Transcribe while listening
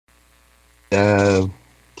Yeah,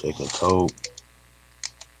 take a tote.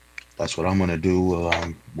 That's what I'm gonna do while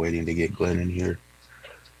I'm waiting to get Glenn in here.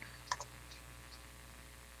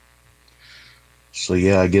 So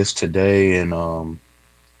yeah, I guess today and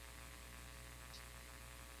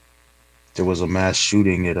there was a mass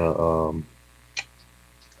shooting at a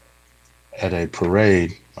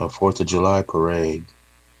parade, a Fourth of July parade.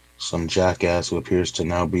 Some jackass who appears to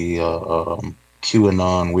now be a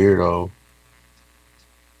QAnon weirdo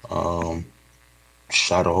um,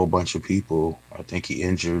 shot a whole bunch of people. I think he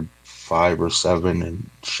injured five or seven and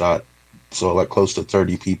shot, so like close to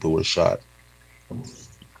 30 people were shot.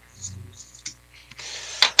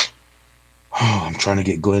 I'm trying to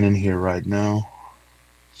get Glenn in here right now,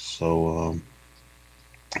 so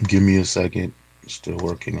give me a second. Still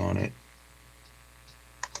working on it.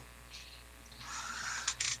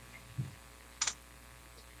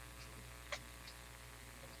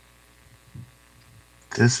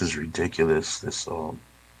 This is ridiculous. This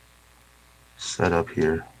setup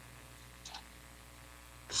here.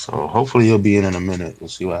 So hopefully he'll be in a minute. We'll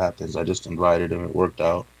see what happens. I just invited him. It worked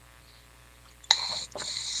out.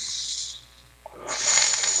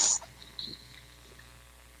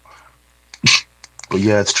 But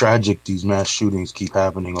yeah, it's tragic. These mass shootings keep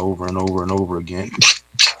happening over and over and over again.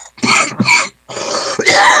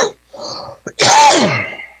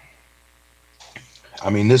 I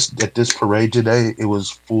mean, this at this parade today, it was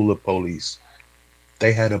full of police.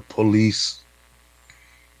 They had a police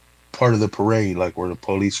part of the parade, like where the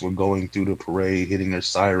police were going through the parade, hitting their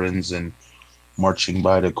sirens and marching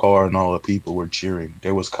by the car, and all the people were cheering.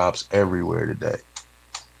 There was cops everywhere today.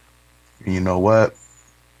 And you know what?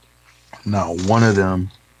 Not one of them,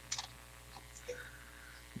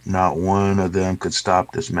 not one of them could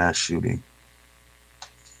stop this mass shooting.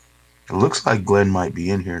 It looks like Glenn might be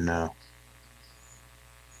in here now.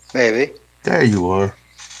 Maybe. There you are.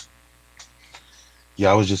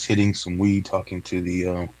 Yeah, I was just hitting some weed, talking to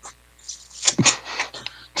the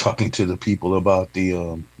people about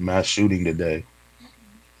the mass shooting today.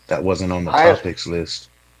 That wasn't on the High, topics list.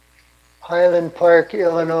 Highland Park,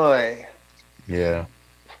 Illinois. Yeah,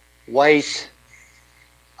 White,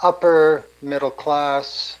 upper middle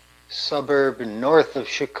class suburb north of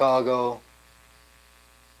Chicago.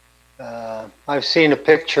 I've seen a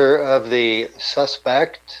picture of the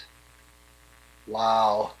suspect.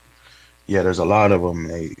 Wow. yeah. There's a lot of them.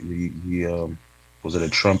 He was at a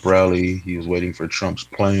Trump rally. He was waiting for Trump's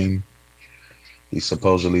plane. He's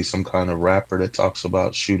supposedly some kind of rapper that talks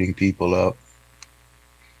about shooting people up.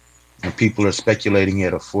 And people are speculating he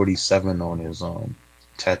had a 47 on his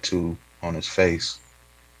tattoo on his face.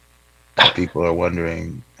 And people are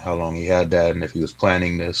wondering how long he had that and if he was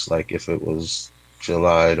planning this, like if it was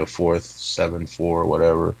July the 4th, 7/4,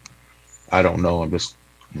 whatever. I don't know. I'm just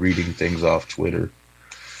reading things off Twitter.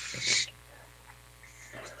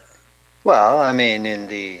 Well, I mean, in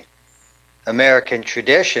the American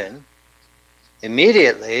tradition,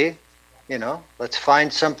 immediately, let's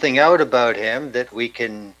find something out about him that we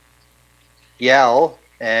can yell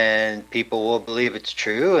and people will believe it's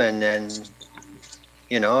true. And then,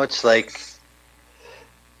 it's like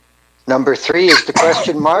number 3 is the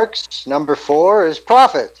question marks, number 4 is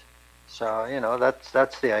profit. So,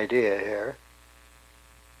 that's the idea here.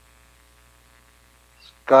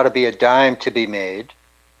 It's got to be a dime to be made.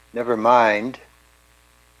 Never mind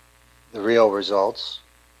the real results.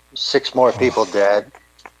 6 more people dead.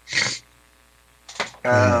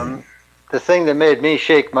 The thing that made me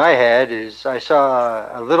shake my head is I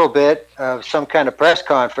saw a little bit of some kind of press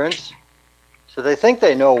conference. So they think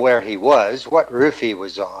they know where he was, what roof he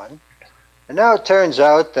was on. And now it turns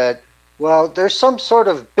out that, well, there's some sort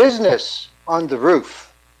of business on the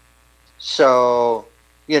roof. So,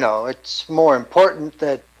 it's more important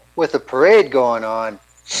that with a parade going on,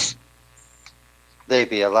 they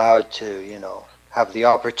be allowed to, have the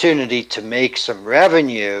opportunity to make some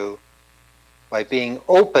revenue by being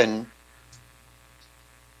open.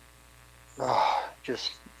 Oh,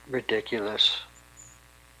 just ridiculous.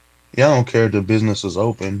 Yeah, I don't care if the business is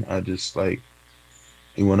open. I just like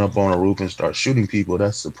he went up on a roof and started shooting people.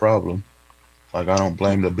 That's the problem. Like I don't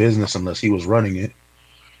blame the business unless he was running it.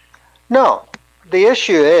 No, the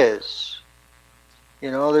issue is,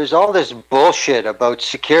 there's all this bullshit about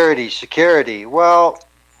security. Well,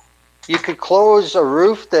 you could close a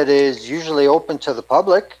roof that is usually open to the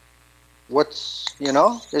public.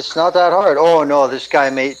 It's not that hard. Oh no, this guy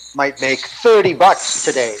might make $30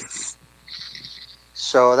 today.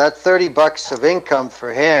 So that $30 of income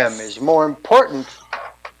for him is more important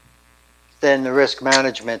than the risk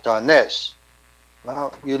management on this.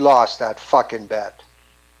 Well, you lost that fucking bet.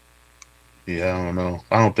 Yeah, I don't know.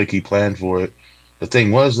 I don't think he planned for it. The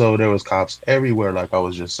thing was though, there was cops everywhere, like I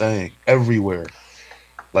was just saying, everywhere.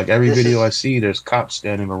 Like every This video I is see, there's cops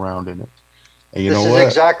standing around in it. And you know this is what?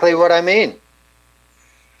 exactly what I mean.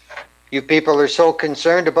 You people are so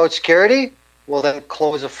concerned about security? Well, then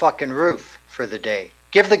close a fucking roof for the day.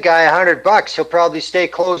 Give the guy $100. He'll probably stay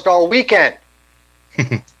closed all weekend.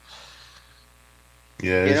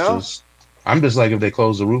 Yeah, You it's know? just I'm just like if they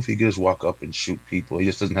close the roof, he can just walk up and shoot people. He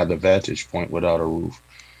just doesn't have the vantage point without a roof.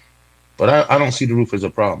 But I don't see the roof as a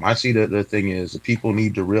problem. I see that the thing is the people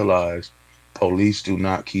need to realize police do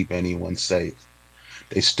not keep anyone safe.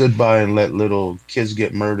 They stood by and let little kids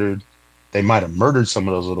get murdered. They might have murdered some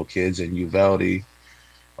of those little kids in Uvalde.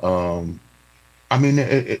 Um, I mean,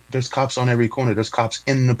 there's cops on every corner. There's cops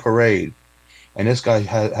in the parade, and this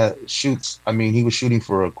guy shoots. I mean, he was shooting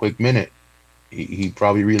for a quick minute. He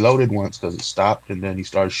probably reloaded once because it stopped, and then he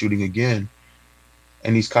started shooting again.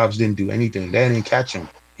 And these cops didn't do anything. They didn't catch him.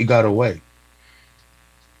 He got away.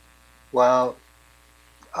 Well,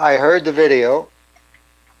 I heard the video,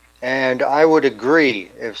 and I would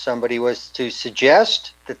agree if somebody was to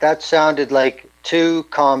suggest that that sounded like 2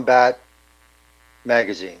 combat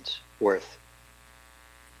magazines worth.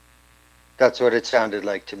 That's what it sounded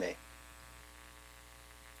like to me.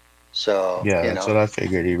 So, Yeah, you that's know, what I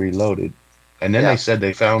figured. He reloaded, and then they yeah. said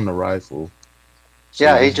they found the rifle, so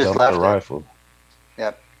he Yeah, he just just dumped the left it. rifle.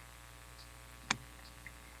 Yep.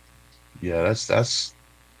 Yeah, that's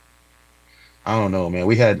I don't know, man.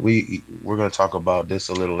 We're gonna talk about this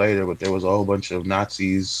a little later, but there was a whole bunch of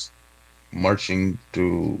Nazis marching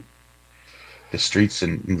through the streets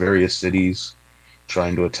in various cities,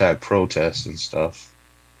 trying to attack protests and stuff,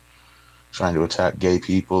 trying to attack gay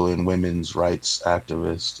people and women's rights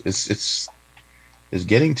activists. It's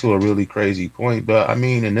getting to a really crazy point. But I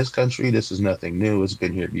mean, in this country, this is nothing new. It's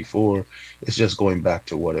been here before. It's just going back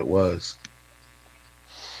to what it was.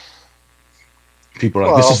 People are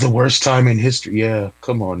like, this is Well, the worst time in history. Yeah,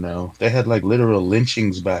 come on now. They had like literal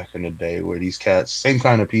lynchings back in the day where these cats, same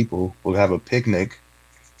kind of people, will have a picnic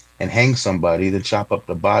and hang somebody, then chop up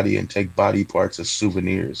the body and take body parts as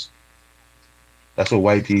souvenirs. That's what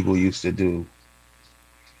white people used to do.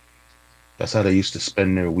 That's how they used to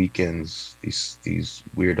spend their weekends. These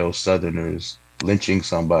weirdo Southerners lynching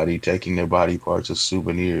somebody, taking their body parts as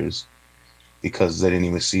souvenirs because they didn't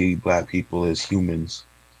even see black people as humans.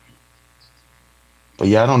 But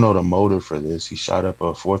yeah, I don't know the motive for this. He shot up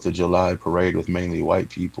a Fourth of July parade with mainly white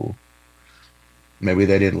people. Maybe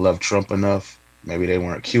they didn't love Trump enough. Maybe they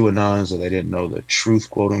weren't QAnons or they didn't know the truth,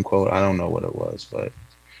 quote unquote. I don't know what it was, but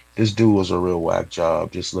this dude was a real whack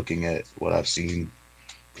job. Just looking at what I've seen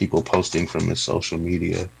people posting from his social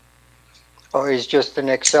media. or he's just an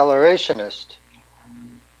accelerationist,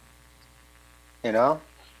 you know?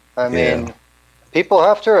 I Yeah, mean, people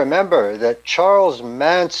have to remember that Charles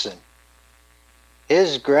Manson,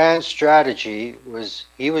 his grand strategy was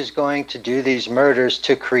he was going to do these murders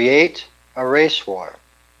to create a race war.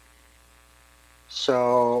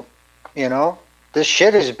 So, you know, this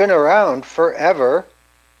shit has been around forever,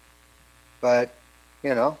 but,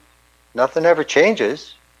 you know, nothing ever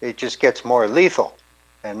changes. It just gets more lethal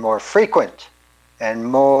and more frequent and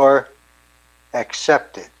more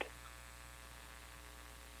accepted.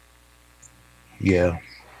 yeah.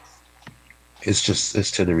 It's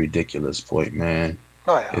to the ridiculous point, man.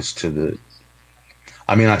 Oh, yeah. It's to the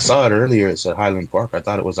I mean, I saw it earlier. It said Highland Park. I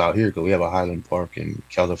thought it was out here because we have a Highland Park in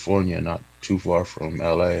California, not too far from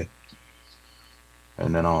LA.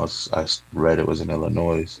 And then I read it was in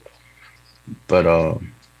Illinois. But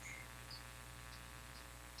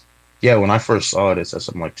yeah, when I first saw it, it said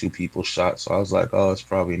something like two people shot. So I was like, oh, it's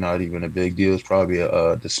probably not even a big deal. It's probably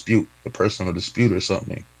a dispute, a personal dispute or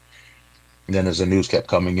something. And then as the news kept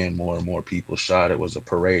coming in, more and more people shot. It was a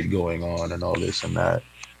parade going on and all this and that.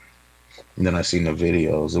 And then I seen the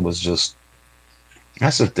videos. It was just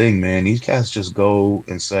that's the thing, man. These cats just go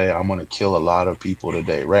and say, I'm gonna kill a lot of people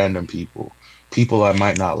today, random people, people I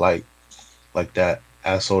might not like that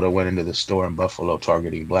asshole that went into the store in Buffalo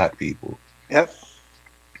targeting black people. Yep.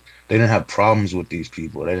 They didn't have problems with these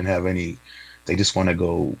people. They didn't have any. They just want to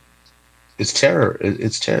go. It's terror.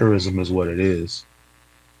 It's terrorism, is what it is.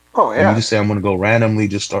 Oh, When you yeah. just say I'm gonna go randomly,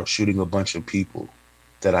 just start shooting a bunch of people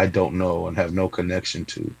that I don't know and have no connection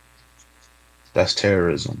to. That's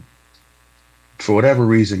terrorism. For whatever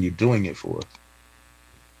reason you're doing it for,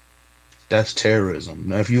 that's terrorism.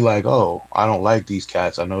 Now, if you like, oh, I don't like these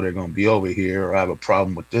cats, I know they're gonna be over here, or I have a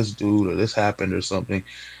problem with this dude, or this happened, or something.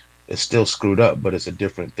 It's still screwed up, but it's a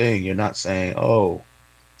different thing. You're not saying, oh,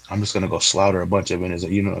 I'm just gonna go slaughter a bunch of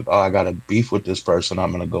innocent. You know, like, oh, I got a beef with this person.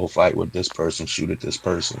 I'm gonna go fight with this person, shoot at this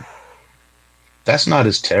person. That's not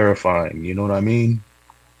as terrifying. You know what I mean?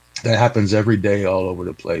 That happens every day all over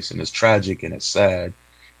the place, and it's tragic and it's sad,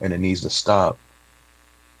 and it needs to stop.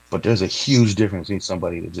 But there's a huge difference between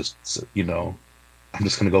somebody that just, I'm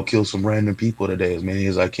just gonna go kill some random people today, as many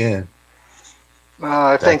as I can. Well,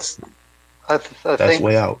 I think That's I, th- I that's think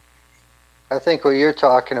way out. I think what you're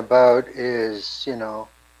talking about is,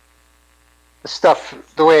 the stuff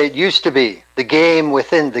the way it used to be, the game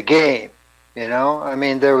within the game. I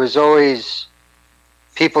mean, there was always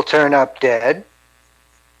people turn up dead,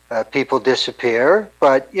 people disappear,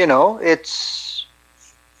 but it's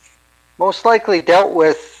most likely dealt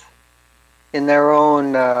with in their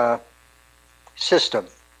own system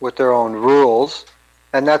with their own rules,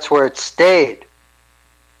 and that's where it stayed.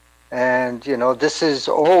 And this has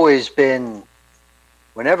always been.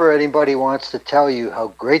 Whenever anybody wants to tell you how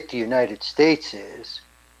great the United States is,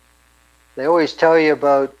 they always tell you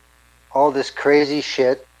about all this crazy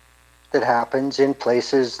shit that happens in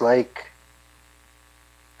places like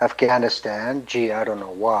Afghanistan, gee, I don't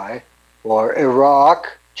know why, or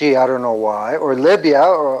Iraq, gee, I don't know why, or Libya,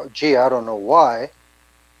 or gee, I don't know why.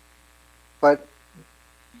 But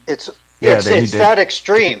it's Yeah, it's they need it's to. that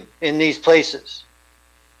extreme in these places,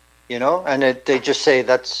 and they just say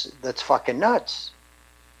that's fucking nuts.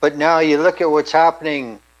 But now you look at what's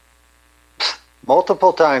happening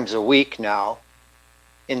multiple times a week now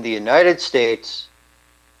in the United States.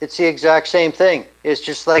 It's the exact same thing. It's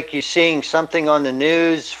just like you're seeing something on the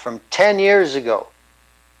news from 10 years ago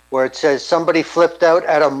where it says somebody flipped out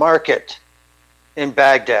at a market in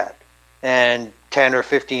Baghdad and 10 or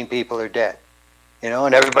 15 people are dead.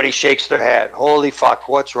 And everybody shakes their head. Holy fuck,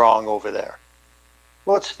 what's wrong over there?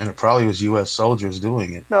 Well, And it probably was U.S. soldiers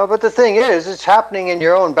doing it. no, but the thing is, it's happening in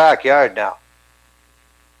your own backyard now.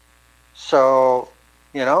 So,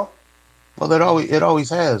 you know, Well, it always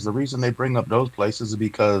has. The reason they bring up those places is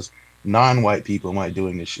because non-white people might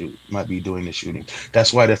be doing the shooting.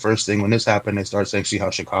 That's why the first thing when this happened, they start saying, "See how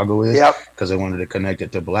Chicago is," yep, because they wanted to connect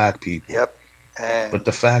it to black people. yep. But And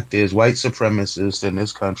the fact is, white supremacists in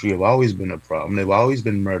this country have always been a problem. They've always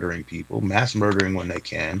been murdering people, mass murdering when they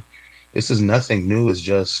can. This is nothing new. It's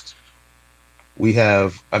just we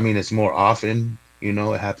have, I mean, it's more often, it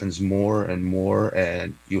happens more and more.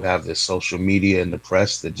 And you have this social media and the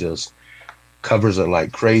press that just covers it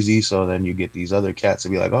like crazy. So then you get these other cats to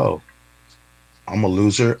be like, oh, I'm a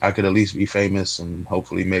loser. I could at least be famous and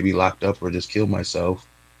hopefully maybe locked up or just kill myself.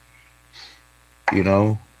 You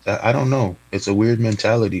know, I don't know. It's a weird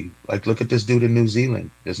mentality. Like, look at this dude in New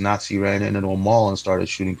Zealand. This Nazi ran into a mall and started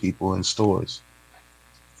shooting people in stores.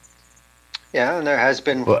 yeah, and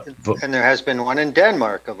But there has been one in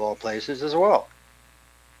Denmark of all places as well.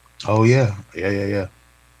 oh yeah, yeah, yeah, yeah.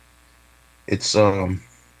 It's um,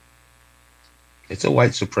 it's a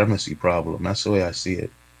white supremacy problem. That's the way I see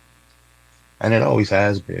it, and it always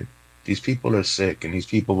has been. These people are sick, and these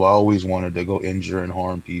people have always wanted to go injure and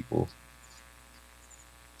harm people,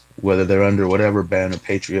 whether they're under whatever banner,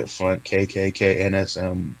 Patriot Front, KKK,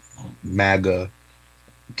 NSM, MAGA,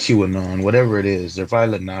 QAnon, whatever it is. They're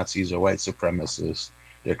violent Nazis or white supremacists.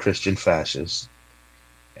 They're Christian fascists,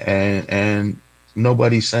 and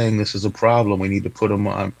nobody's saying this is a problem. We need to put them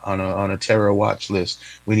on a terror watch list.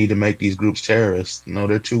 We need to make these groups terrorists. No,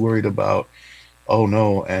 they're too worried about, oh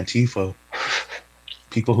no, Antifa,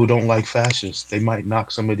 people who don't like fascists. They might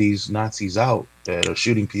knock some of these Nazis out that are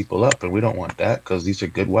shooting people up, and we don't want that because these are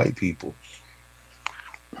good white people.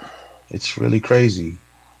 It's really crazy.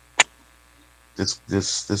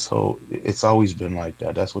 This whole it's always been like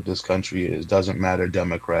that. That's what this country is. Doesn't matter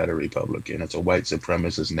Democrat or Republican. It's a white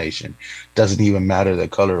supremacist nation. Doesn't even matter the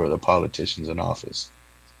color of the politicians in office.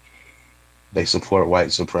 They support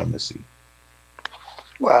white supremacy.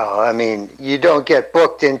 Well, I mean, you don't get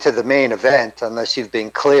booked into the main event unless you've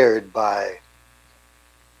been cleared by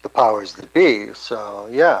the powers that be. So,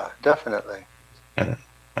 yeah, definitely. And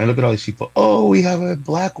I look at all these people. Oh, we have a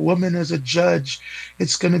black woman as a judge.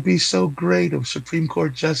 It's going to be so great. A Supreme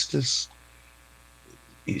Court justice.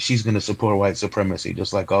 She's going to support white supremacy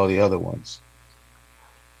just like all the other ones.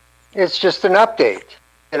 It's just an update.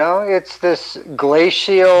 It's this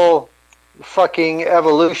glacial fucking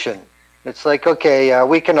evolution. It's like, okay,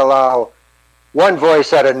 we can allow one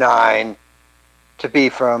voice out of nine to be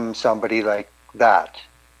from somebody like that.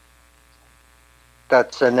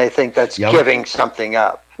 And they think that's Yeah, giving something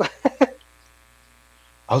up.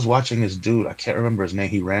 I was watching this dude. I can't remember his name.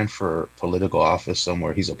 He ran for political office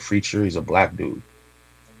somewhere. He's a preacher. He's a black dude.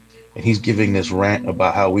 And he's giving this rant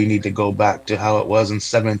about how we need to go back to how it was in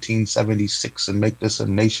 1776 and make this a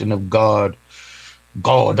nation of God.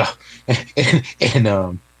 God. And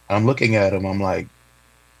I'm looking at him. I'm like,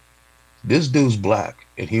 This dude's black,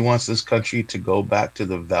 and he wants this country to go back to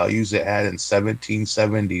the values it had in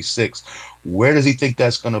 1776. Where does he think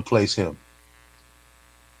that's going to place him?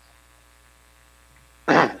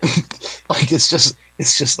 Like it's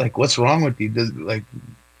just like, what's wrong with you? Like,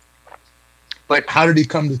 But how did he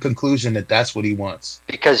come to the conclusion that that's what he wants?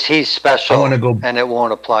 because he's I want special to go. and it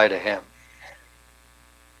won't apply to him.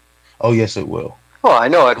 Oh yes, it will. Well, I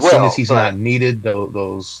know it As soon as will, he's not but needed,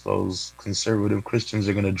 those conservative Christians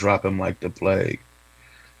are going to drop him like the plague.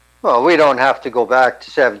 well, we don't have to go back to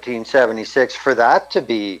 1776 for that to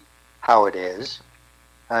be how it is.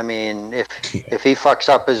 I mean, Yeah. if he fucks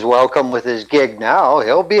up his welcome with his gig now,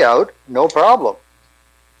 he'll be out, no problem.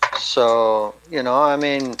 So, I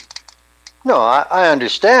mean, no, I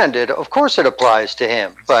understand it. Of course it applies to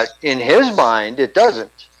him, but in his mind, it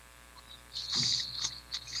doesn't.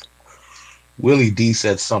 Willie D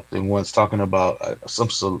said something once talking about I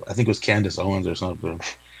think it was Candace Owens or something.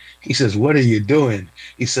 He says, "What are you doing?"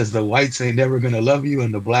 He says, "The whites ain't never gonna love you,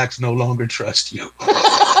 and the blacks no longer trust you."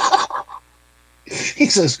 He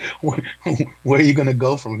says, where are you gonna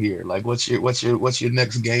go from here? Like, what's your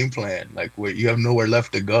next game plan? Like, where you have nowhere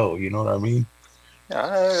left to go. You know what I mean?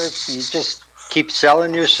 You just keep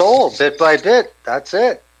selling your soul bit by bit. That's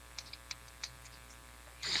it.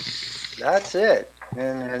 That's it.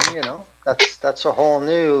 And that's a whole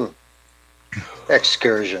new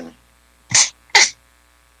excursion.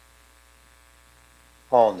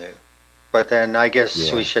 All new. But then I guess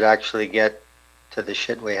we Yeah. should actually get to the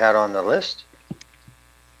shit we had on the list.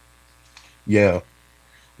 Yeah.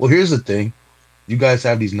 Well, here's the thing. You guys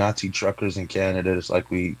have these Nazi truckers in Canada. It's like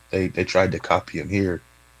they tried to copy them here,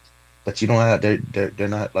 but you don't have they're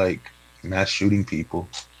not like mass shooting people,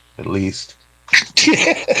 at least.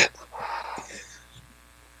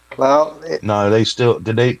 Well, No, they still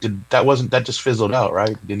did that wasn't that just fizzled out,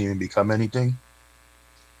 right? Didn't even become anything.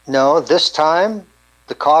 no, this time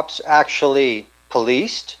the cops actually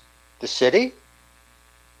policed the city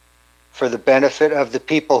for the benefit of the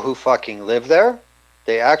people who fucking live there.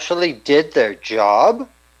 They actually did their job.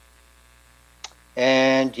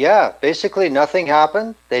 And yeah, basically nothing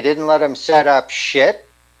happened. They didn't let them set up shit.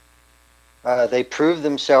 They proved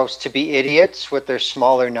themselves to be idiots with their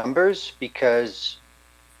smaller numbers because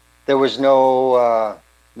there was no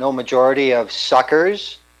majority of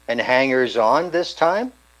suckers and hangers on this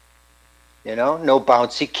time. No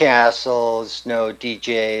bouncy castles, no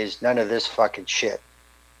DJs, none of this fucking shit.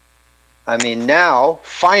 I mean, now,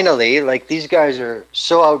 finally, like these guys are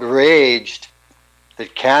so outraged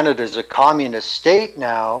that Canada's a communist state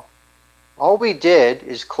now. All we did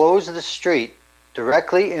is close the street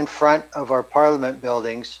directly in front of our parliament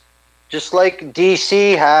buildings, just like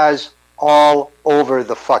DC has all over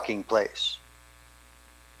the fucking place.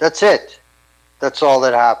 That's it. That's all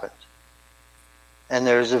that happened. And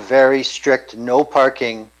there's a very strict no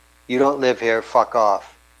parking. You don't live here, fuck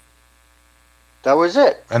off. That was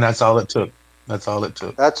it. And that's all it took. That's all it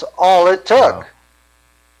took. That's all it took. Wow.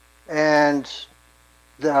 And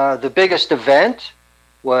the biggest event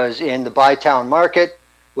was in the Bytown Market,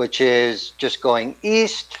 which is just going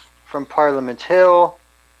east from Parliament Hill.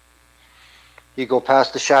 You go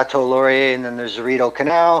past the Chateau Laurier, and then there's the Rideau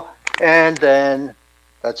Canal, and then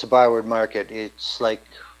that's a Byward Market. It's like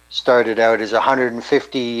started out as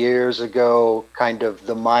 150 years ago, kind of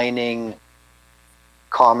the mining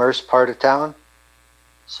commerce part of town.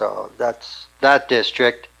 So that's that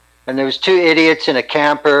district. And there was two idiots in a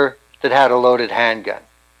camper that had a loaded handgun.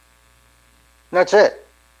 And that's it.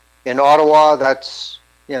 In Ottawa, that's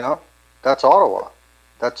Ottawa.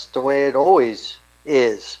 That's the way it always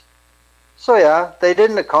is. So yeah, they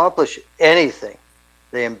didn't accomplish anything.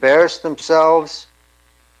 They embarrassed themselves.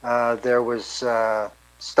 There was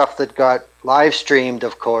stuff that got live streamed,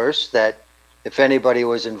 of course, that if anybody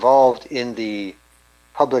was involved in the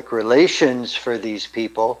public relations for these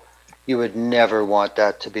people, you would never want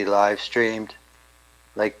that to be live streamed.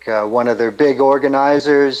 Like one of their big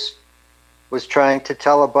organizers was trying to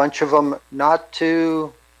tell a bunch of them not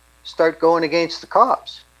to start going against the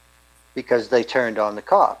cops because they turned on the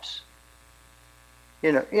cops.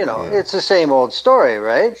 Yeah. It's the same old story,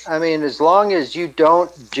 right? I mean, as long as you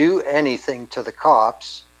don't do anything to the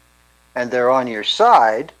cops and they're on your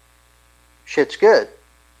side, shit's good.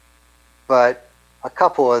 But a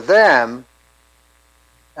couple of them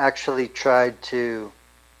actually tried to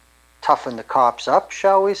toughen the cops up,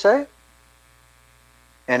 shall we say?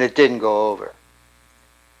 And it didn't go over.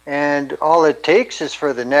 And all it takes is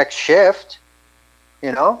for the next shift,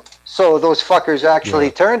 So those fuckers actually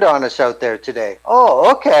turned on us out there today. Oh,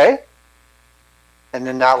 okay. And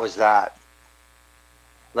then that was that.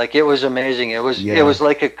 Like, it was amazing. It was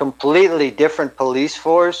like a completely different police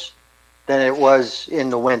force. than it was in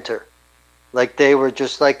the winter. Like they were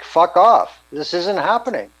just like, fuck off. This isn't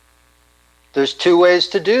happening. There's two ways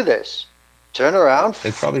to do this. Turn around,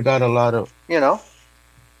 They probably got a lot of you know.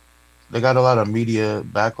 they got a lot of media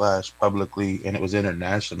backlash publicly, and it was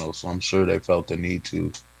international, so I'm sure they felt the need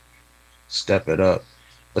to step it up.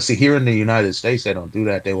 But see, here in the United States, they don't do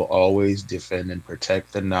that. They will always defend and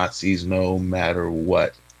protect the Nazis no matter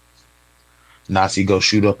what. Nazi go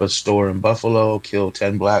shoot up a store in Buffalo, kill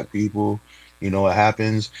 10 black people. You know what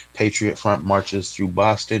happens? Patriot Front marches through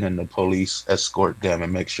Boston, and the police escort them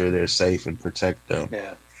and make sure they're safe and protect them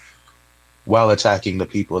Yeah. while attacking the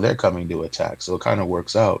people they're coming to attack. So it kind of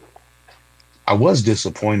works out. I was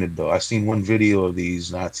disappointed though. I seen one video of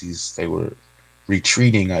these Nazis. They were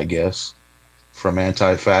retreating, I guess, from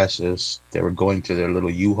anti-fascists. They were going to their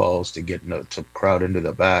little U-Hauls to to crowd into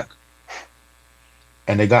the back,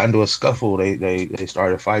 and they got into a scuffle. They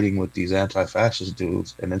started fighting with these anti-fascist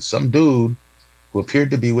dudes, and then some dude who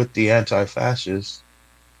appeared to be with the anti-fascists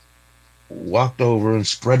walked over and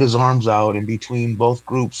spread his arms out in between both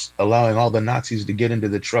groups, allowing all the Nazis to get into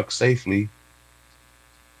the truck safely.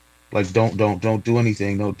 Like, don't do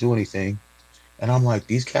anything, don't do anything. And I'm like,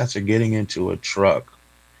 these cats are getting into a truck.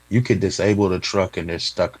 You could disable the truck and they're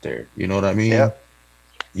stuck there. You know what I Yeah. mean?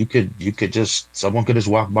 You could just someone could just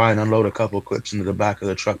walk by and unload a couple clips into the back of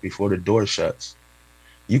the truck before the door shuts.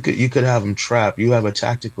 You could have them trapped. You have a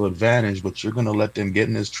tactical advantage, but you're gonna let them get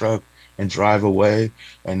in this truck and drive away,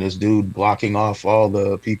 and this dude blocking off all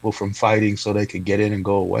the people from fighting so they could get in and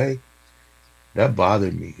go away. That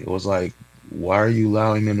bothered me. It was like, why are you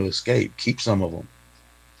allowing them to escape? Keep some of them.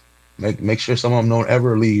 Make sure some of them don't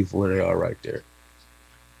ever leave where they are right there.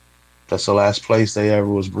 That's the last place they ever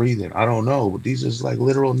was breathing. I don't know, but these is like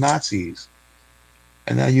literal Nazis.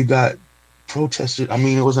 And now you got protesters. I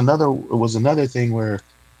mean, it was another thing where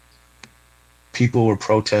people were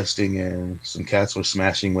protesting and some cats were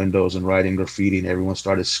smashing windows and writing graffiti, and everyone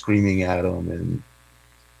started screaming at them. And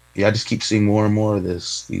yeah, I just keep seeing more and more of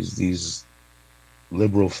this. These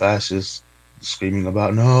liberal fascists screaming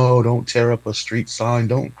about, no, don't tear up a street sign,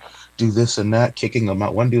 don't do this and that, kicking them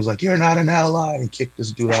out. One dude was like, you're not an ally, and kicked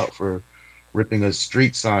this dude out for ripping a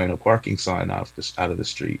street sign, a parking sign out of the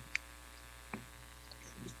street.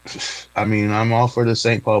 I mean, I'm all for the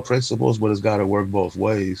St. Paul principles, but it's got to work both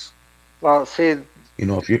ways. Well, see, You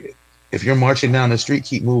know, if you're marching down the street,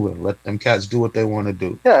 keep moving. Let them cats do what they want to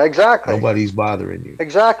do. yeah, exactly. Nobody's bothering you.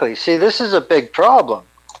 Exactly. See, this is a big problem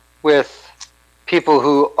with people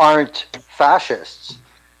who aren't fascists.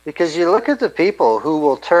 Because you look at the people who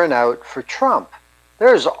will turn out for Trump.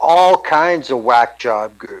 There's all kinds of whack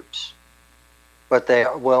job groups. But they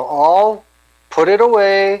will all put it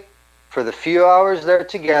away for the few hours they're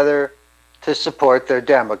together to support their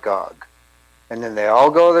demagogue. And then they all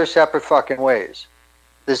go their separate fucking ways.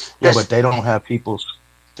 Yeah, but they don't have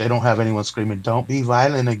anyone screaming, don't be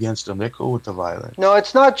violent against them. They're cool with the violence. No,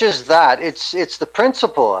 it's not just that. It's the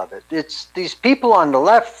principle of it. It's these people on the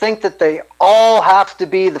left think that they all have to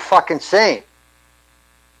be the fucking same.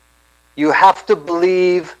 You have to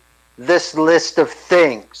believe this list of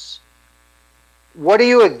things. What are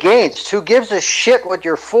you against? Who gives a shit what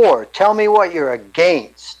you're for? Tell me what you're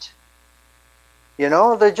against. You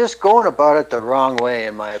know, they're just going about it the wrong way,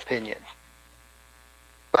 in my opinion.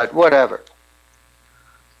 But whatever.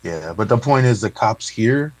 Yeah, but the point is the cops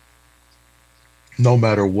here, no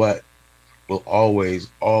matter what, will always,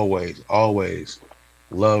 always, always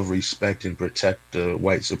love, respect, and protect the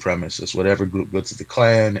white supremacists, whatever group, whether it's the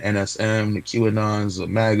Klan, NSM, the QAnons, the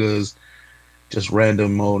MAGAs, just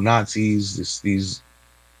random old Nazis, these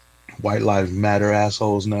white lives matter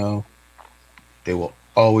assholes now. They will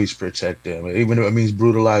always protect them, even if it means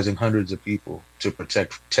brutalizing hundreds of people to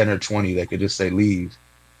protect 10 or 20 that could just say leave.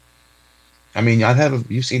 I mean,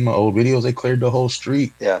 you've seen my old videos. They cleared the whole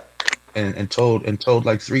street, Yeah. and told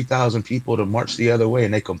like 3,000 people to march the other way,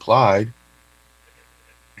 and they complied.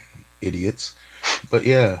 Idiots. But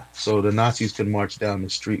yeah, so the Nazis could march down the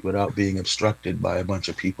street without being obstructed by a bunch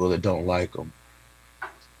of people that don't like them.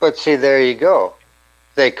 But see, there you go.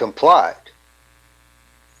 They complied.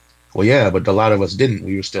 Well, yeah, but a lot of us didn't.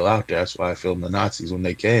 We were still out there. That's why I filmed the Nazis when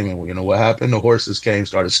they came. And you know what happened? The horses came,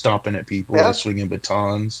 started stomping at people, Yeah. they're swinging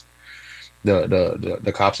batons.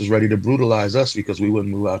 The cops was ready to brutalize us because we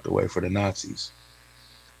wouldn't move out the way for the Nazis.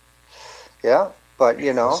 Yeah. But,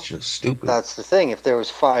 you know, It's just stupid. that's the thing. If there was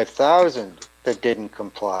 5,000 that didn't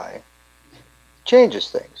comply, changes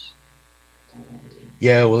things.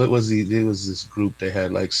 Yeah, well, it was this group. They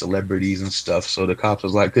had like celebrities and stuff. So the cops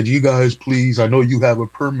was like, "Could you guys please? I know you have a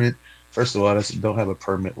permit. First of all, that's, don't have a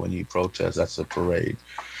permit when you protest. That's a parade."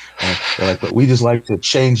 And they're like, "But we just like to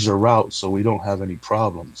change the route so we don't have any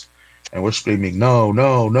problems." and we're screaming, no,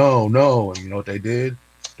 no, no, no. And you know what they did?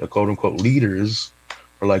 The quote unquote leaders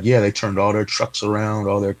were like, yeah, they turned all their trucks around,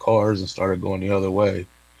 all their cars, and started going the other way.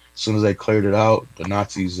 As soon as they cleared it out, the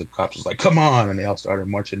Nazis, the cops was like, come on. And they all started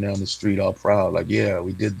marching down the street all proud, like, yeah,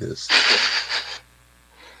 we did this.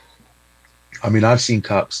 I mean, I've seen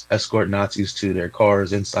cops escort Nazis to their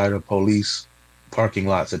cars inside of police parking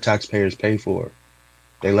lots that taxpayers pay for.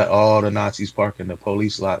 They let all the Nazis park in the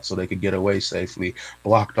police lot so they could get away safely,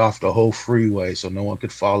 blocked off the whole freeway so no one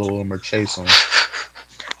could follow them or chase them.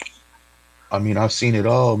 I mean, I've seen it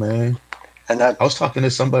all, man. And that, I was talking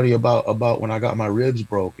to somebody about when I got my ribs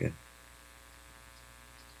broken.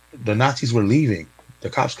 The Nazis were leaving. The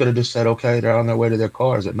cops could have just said, okay, they're on their way to their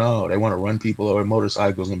cars. But no, they want to run people over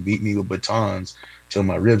motorcycles and beat me with batons till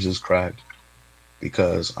my ribs is cracked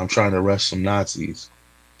because I'm trying to arrest some Nazis.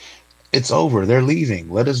 It's over. They're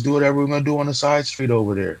leaving. Let us do whatever we're going to do on the side street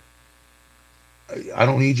over there. I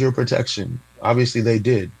don't need your protection. Obviously, they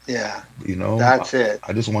did. yeah, You know, that's it.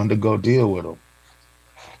 I just wanted to go deal with them.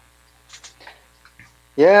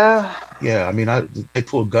 Yeah, Yeah, I mean, they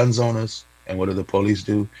pulled guns on us. And what do the police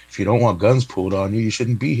do? If you don't want guns pulled on you, you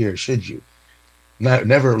shouldn't be here, should you? Not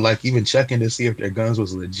never like even checking to see if their guns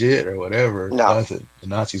was legit or whatever. no, Nothing. The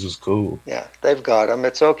Nazis was cool. yeah, they've got them.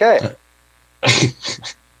 It's okay.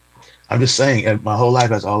 I'm just saying, and my whole life,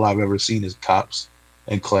 that's all I've ever seen is cops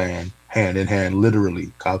and Klan hand in hand.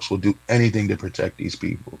 Literally, cops will do anything to protect these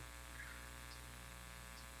people.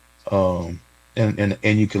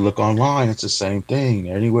 And you can look online; it's the same thing.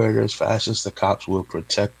 Anywhere there's fascists, the cops will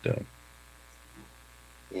protect them,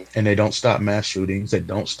 Yeah. and they don't stop mass shootings. They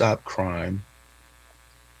don't stop crime.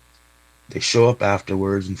 They show up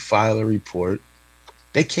afterwards and file a report.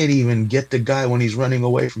 They can't even get the guy when he's running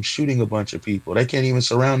away from shooting a bunch of people. They can't even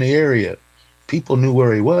surround the area. People knew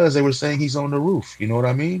where he was. They were saying he's on the roof. You know what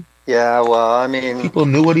I mean? Yeah, well, I mean, People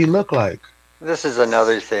knew what he looked like. this is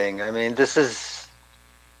another thing. I mean,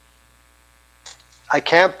 I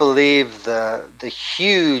can't believe the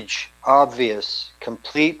huge, obvious,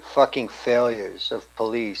 complete fucking failures of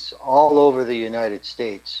police all over the United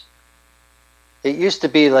States. It used to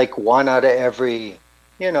be like one out of every,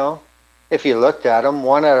 you know, if you looked at them,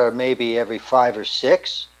 one out of maybe every five or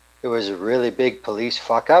six, there was a really big police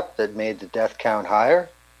fuck up that made the death count higher.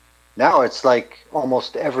 Now it's like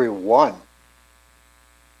almost every one.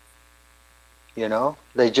 You know,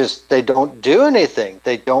 they don't do anything.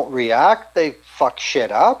 They don't react. They fuck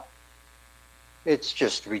shit up. It's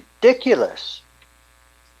just ridiculous.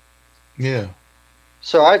 Yeah.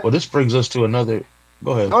 So I Well, this brings us to another.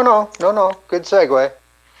 Go ahead. no. Good segue.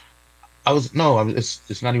 I was no. I was,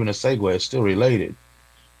 it's not even a segue. It's still related.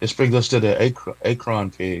 This brings us to the Akron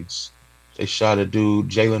pigs. They shot a dude,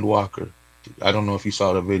 Jalen Walker. I don't know if you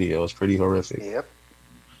saw the video. It's pretty horrific. Yep.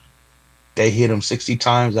 They hit him 60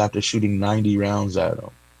 times after shooting 90 rounds at him.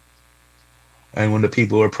 And when the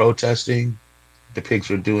people were protesting, the pigs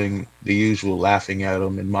were doing the usual, laughing at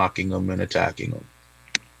him and mocking him and attacking him.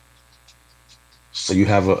 So you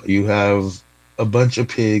have a bunch of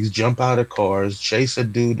pigs jump out of cars, chase a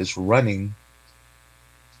dude that's running,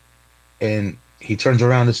 and he turns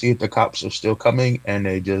around to see if the cops are still coming, and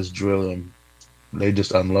they just drill him. They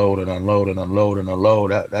just unload and unload and unload and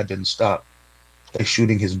unload. That didn't stop. They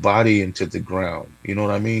shooting his body into the ground. You know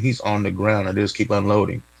what I mean? He's on the ground and they just keep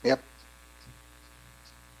unloading. Yep.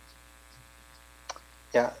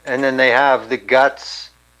 Yeah. And then they have the guts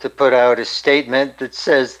to put out a statement that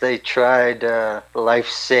says they tried life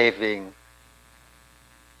saving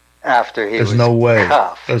after he There's was no way.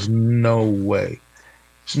 cuffed. There's no way.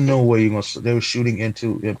 There's no way you're gonna. They were shooting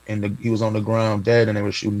into him, and he was on the ground dead, and they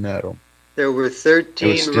were shooting at him. There were They were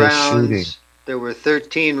 13 still shooting. rounds. There were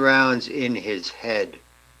 13 rounds in his head.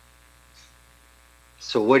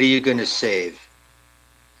 So what are you going to save?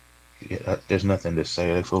 Yeah, there's nothing to say.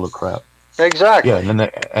 They're full of crap. Yeah, Exactly.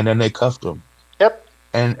 and then they cuffed him. Yep.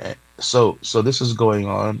 And so this is going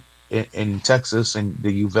on in Texas, and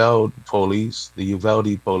the Uvalde police. You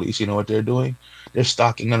know what they're doing? They're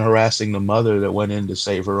stalking and harassing the mother that went in to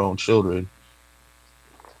save her own children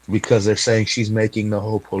because they're saying she's making the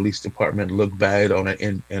whole police department look bad on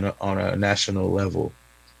a national level.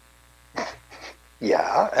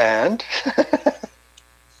 Yeah, and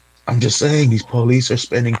I'm just saying these police are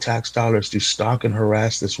spending tax dollars to stalk and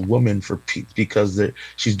harass this woman because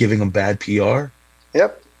she's giving them bad PR.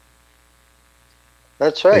 yep,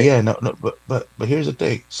 that's But right. yeah, no, but here's the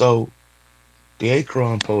thing. So the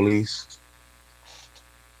Akron police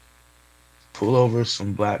pull over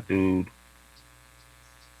some black dude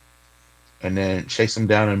and then chase him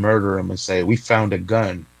down and murder him and say, "We found a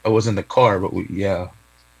gun. It was in the car, but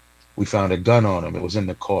we found a gun on him. It was in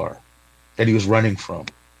the car that he was running from."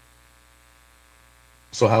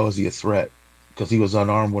 So how is he a threat? Because he was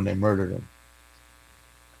unarmed when they murdered him.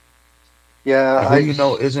 Yeah, And who you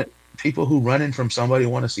know isn't people who running from somebody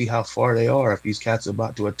want to see how far they are. If these cats are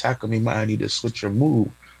about to attack him, he might need to switch or move.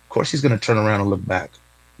 Of course, he's gonna turn around and look back.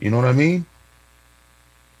 You know what I mean?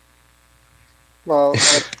 well,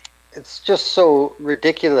 it's just so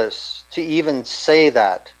ridiculous to even say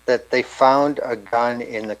that they found a gun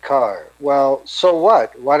in the car. Well, so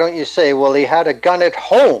what? Why don't you say, well, he had a gun at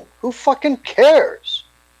home? Who fucking cares?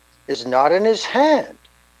 It's not in his hand.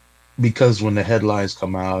 Because when the headlines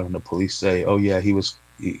come out and the police say, "Oh yeah,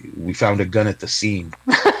 we found a gun at the scene,"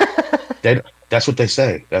 they that's what they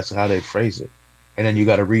say. That's how they phrase it. And then you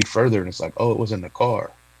got to read further, and it's like, "Oh, it was in the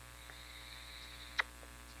car."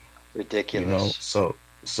 You know, Ridiculous. so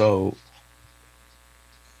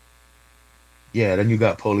yeah. Then you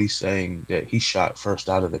got police saying that he shot first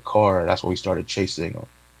out of the car. That's when we started chasing him.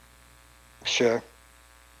 Sure.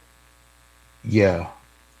 Yeah,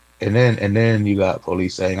 and then you got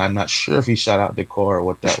police saying, "I'm not sure if he shot out the car or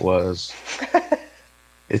what that was."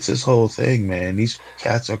 It's this whole thing, man. These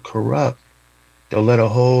cats are corrupt. They'll let a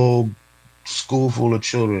whole school full of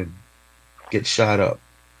children get shot up.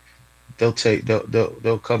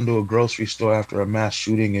 They'll come to a grocery store after a mass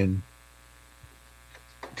shooting and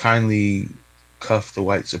kindly cuff the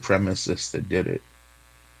white supremacists that did it.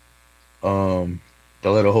 Um,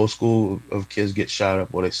 they'll let a whole school of kids get shot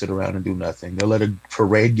up while they sit around and do nothing. They'll let a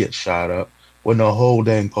parade get shot up when the whole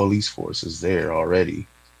dang police force is there already.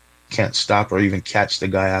 Can't stop or even catch the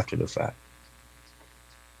guy after the fact.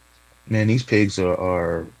 Man, these pigs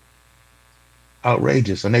are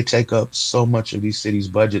outrageous and they take up so much of these cities'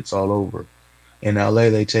 budgets all over. In LA,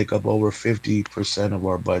 they take up over 50% of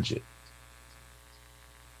our budget.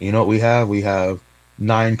 You know what we have? We have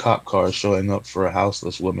 9 cop cars showing up for a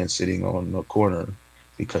houseless woman sitting on the corner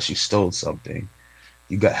because she stole something.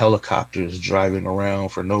 You got helicopters driving around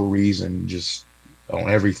for no reason, just on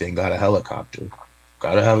everything. Got a helicopter.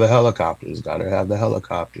 Gotta have the helicopters. Gotta have the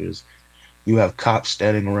helicopters. You have cops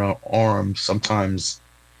standing around armed, sometimes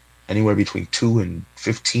anywhere between 2 and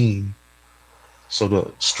 15, so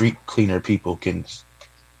the street cleaner people can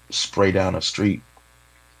spray down a street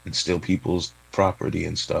and steal people's property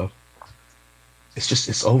and stuff.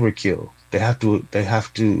 It's overkill. They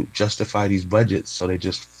have to justify these budgets, so they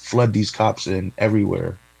just flood these cops in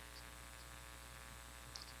everywhere.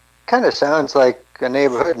 Kind of sounds like a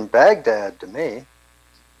neighborhood in Baghdad to me.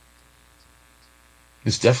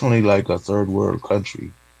 It's definitely like a third world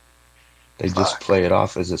country. They just Fuck. play it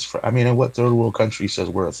off as it's. I mean, and what third world country says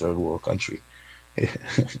we're a third world country?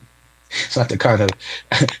 It's not the kind of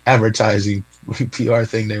advertising PR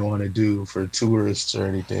thing they want to do for tourists or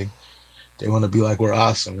anything. They want to be like we're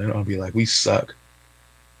awesome. They don't want to be like we suck.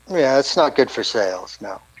 Yeah, it's not good for sales.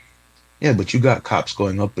 No. Yeah, but you got cops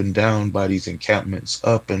going up and down by these encampments,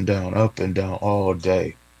 up and down all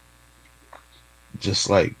day. Just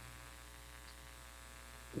like,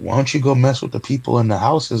 why don't you go mess with the people in the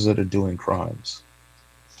houses that are doing crimes?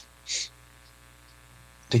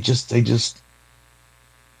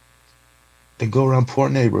 They go around poor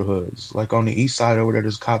neighborhoods. Like on the east side over there,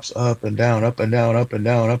 there's cops up and down, up and down, up and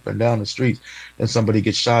down, up and down the streets. Then somebody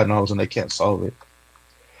gets shot and all of a sudden they can't solve it.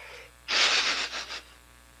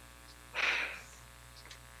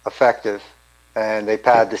 Effective. And they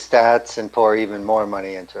pad the stats and pour even more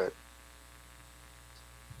money into it.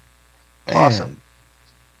 Awesome. Man,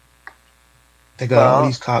 they got all Well,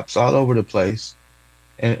 these cops all over the place.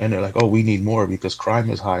 And they're like, oh, we need more because crime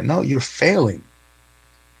is high. No, you're failing.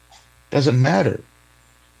 Doesn't matter.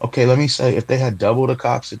 Okay, let me say, if they had double the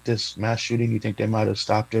cops at this mass shooting, you think they might have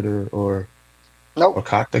stopped it or nope.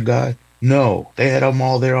 caught the guy? No, they had them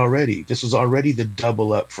all there already. This was already the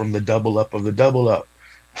double up from the double up of the double up.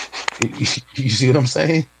 You see what I'm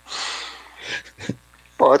saying?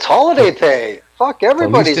 Well, it's holiday Po- pay. Fuck,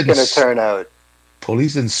 Police everybody's didn't going to turn out.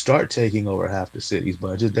 police didn't start taking over half the city's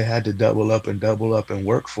budget. They had to double up and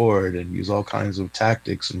work for it and use all kinds of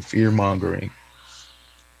tactics and fear mongering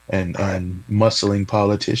and Right. muscling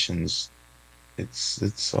politicians. It's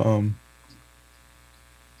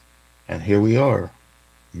and here we are,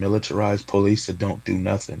 militarized police that don't do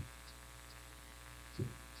nothing.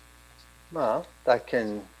 Well, that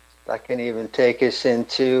can even take us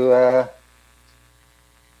into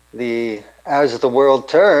the as the world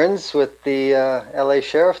turns with the LA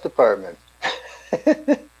Sheriff Department.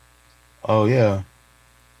 Oh yeah,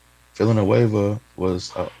 Villanueva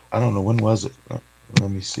was. I don't know when was it.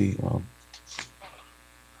 Let me see.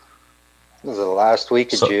 Was it the last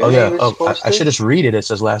week of So oh June he yeah. was Oh, supposed I to? should just read it. It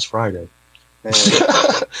says last Friday. Yeah.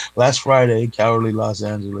 Last Friday, cowardly Los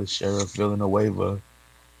Angeles Sheriff Villanueva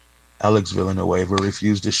Alex Villanueva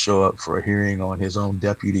refused to show up for a hearing on his own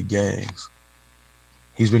deputy gangs.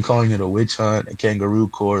 He's been calling it a witch hunt, a kangaroo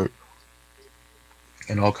court,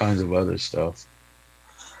 and all kinds of other stuff.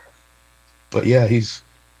 But yeah, he's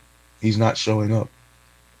not showing up.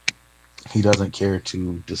 He doesn't care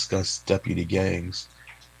to discuss deputy gangs.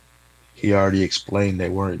 He already explained they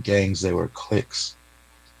weren't gangs, they were cliques.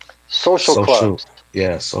 Social Social, clubs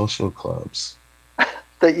yeah, social clubs.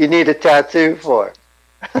 that you need a tattoo for.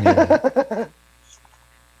 Yeah,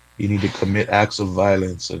 you need to commit acts of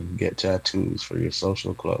violence and get tattoos for your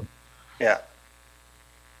social club. Yeah,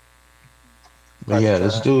 But but yeah,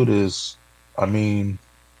 this dude is, I mean,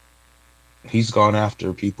 he's gone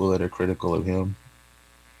after people that are critical of him.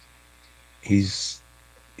 He's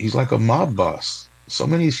he's like a mob boss. So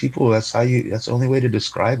many of these people, that's the only way to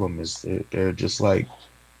describe them is they're just like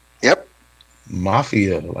yep.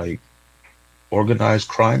 mafia, like organized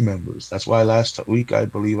crime members. That's why last week I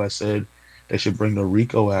believe I said they should bring the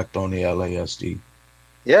RICO Act on the LASD.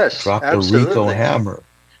 Yes, Drop the RICO absolutely. hammer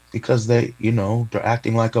because they're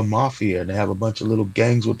acting like a mafia and they have a bunch of little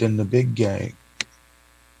gangs within the big gang.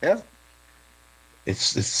 Yeah.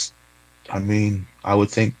 It's I mean, I would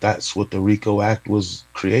think that's what the RICO Act was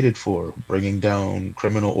created for, bringing down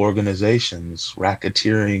criminal organizations,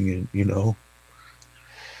 racketeering, and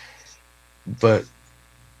but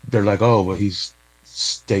they're like, oh, but he's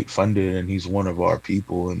state funded and he's one of our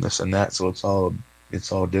people and this and that, so it's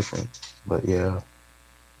all different. But yeah,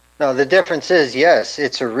 No, the difference is yes,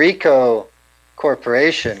 it's a RICO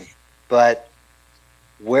corporation, but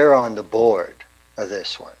we're on the board of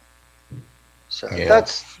this one. So yeah.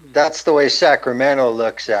 that's the way Sacramento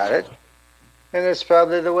looks at it, and it's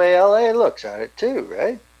probably the way LA looks at it too,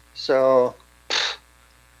 right? So,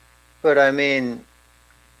 but I mean,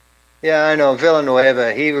 yeah, I know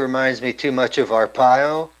Villanueva. He reminds me too much of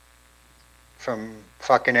Arpaio from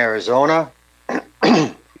fucking Arizona,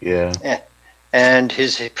 Yeah. and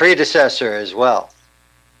his predecessor as well.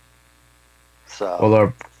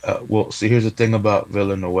 Well, So, see, here's the thing about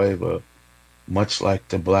Villanueva. Much like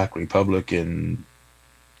the Black Republican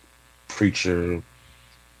preacher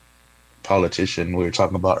politician we were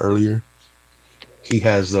talking about earlier, he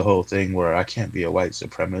has the whole thing where I can't be a white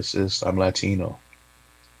supremacist. I'm Latino.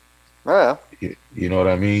 yeah, You know what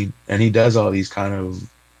I mean? And he does all these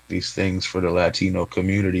things for the Latino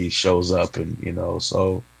community, shows up and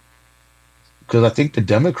so because I think the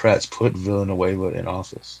Democrats put Villanueva in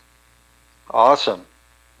office. awesome.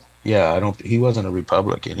 Yeah, I don't. He wasn't a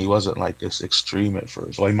Republican. He wasn't like this extreme at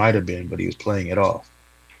first. Well, he might have been, but he was playing it off.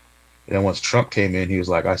 And then once Trump came in, he was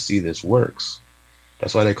like, "I see this works."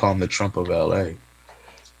 That's why they call him the Trump of LA.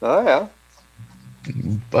 Oh yeah.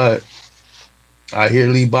 But I hear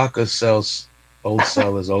Lee Baca's old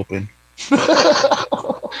cell is open.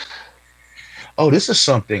 Oh, this is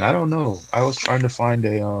something I don't know. I was trying to find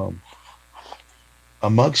a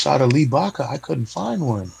mugshot of Lee Baca. I couldn't find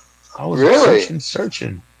one. I was Really?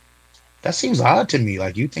 searching. That seems odd to me.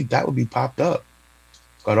 Like you think that would be popped up.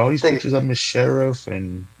 Got all these Think pictures of him as sheriff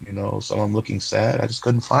and some of them looking sad. I just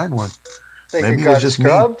couldn't find one. think it Maybe it was got just me.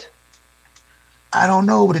 scrubbed? I don't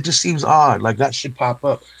know, but it just seems odd. Like that should pop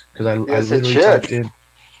up because I Yes, it literally typed should. in.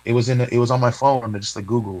 It was on my phone, just the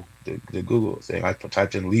Google thing. I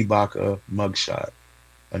typed in Lee Baca mugshot,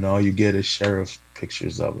 and all you get is sheriff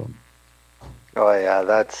pictures of him. Oh yeah,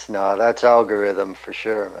 that's algorithm for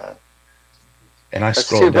sure, man. And I That's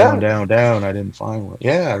too scrolled down, bad. down, down. I didn't find one.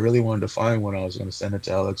 Yeah, I really wanted to find one. I was going to send it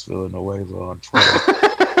to Alex Villanueva on Twitter.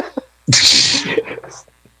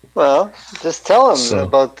 Well, just tell him So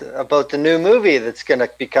about the new movie that's going to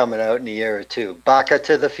be coming out in a year or two. Baka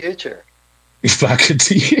to the Future. if I could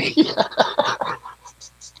see,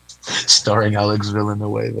 starring Alex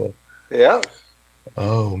Villanueva. Yeah.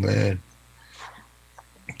 Oh man,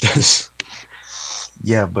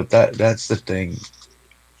 yeah, but that's the thing.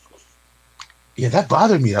 Yeah, that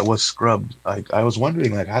bothered me. That was scrubbed. Like I was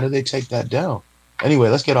wondering, like, how did they take that down? Anyway,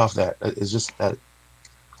 let's get off that. It's just that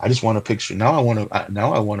I just want a picture. Now I want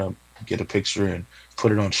to get a picture and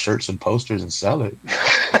put it on shirts and posters and sell it.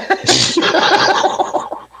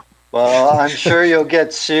 Well, I'm sure you'll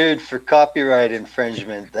get sued for copyright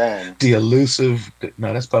infringement then. The elusive,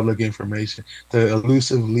 no, that's public information. The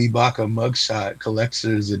elusive Lee Baca mugshot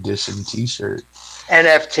collector's edition T-shirt.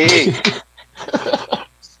 NFT.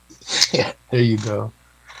 Yeah, there you go.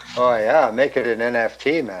 Oh yeah, make it an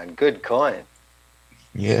NFT, man. Good coin.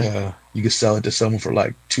 Yeah, you could sell it to someone for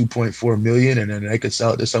like 2.4 million, and then they could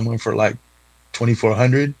sell it to someone for like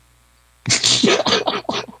 2,400.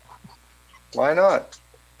 Why not?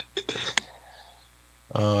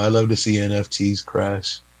 I love to see NFTs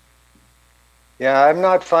crash. Yeah, I'm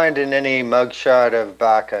not finding any mugshot of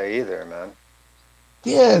Baca either, man.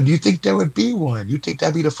 Yeah, you think there would be one? You think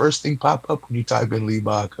that'd be the first thing pop up when you type in Lee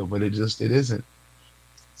Baca, but it isn't.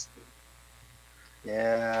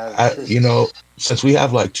 Yeah, I, this you is. know, since we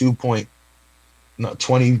have like 23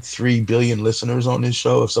 billion listeners on this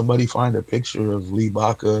show, if somebody find a picture of Lee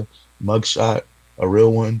Baca mugshot, a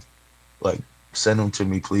real one, like send them to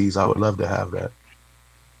me, please. I would love to have that.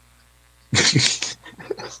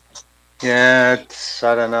 Yeah, it's.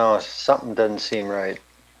 I don't know. Something doesn't seem right.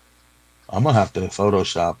 I'm gonna have to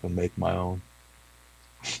Photoshop and make my own.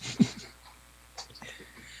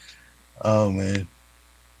 Oh man,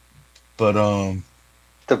 but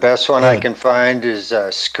The best one I yeah, can find is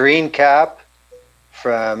a screen cap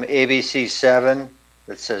from ABC7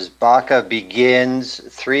 that says Baca begins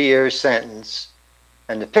 3-year sentence,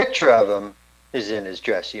 and the picture of him is in his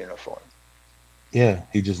dress uniform. yeah,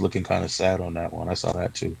 he just looking kind of sad on that one. I saw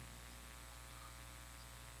that too.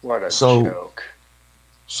 What a So, joke.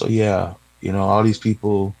 so yeah, all these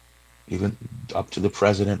people, even up to the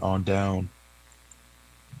president on down,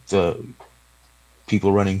 the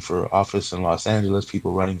people running for office in Los Angeles,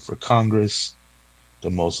 people running for Congress, the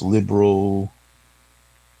most liberal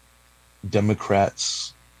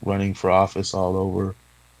Democrats running for office all over,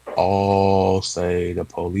 all say the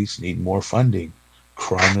police need more funding.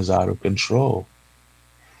 Crime is out of control.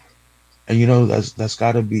 And that's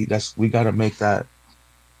gotta be that's we gotta make that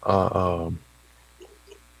uh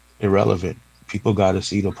irrelevant. People gotta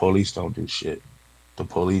see the police don't do shit. The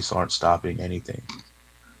police aren't stopping anything.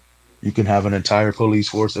 You can have an entire police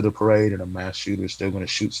force at a parade and a mass shooter still gonna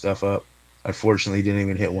shoot stuff up. Unfortunately, he didn't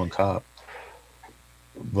even hit one cop.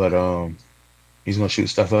 But he's gonna shoot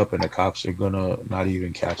stuff up and the cops are gonna not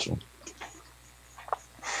even catch him.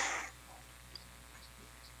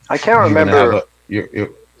 I can't You're gonna have remember. a you're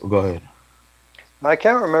go ahead. I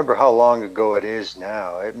can't remember how long ago it is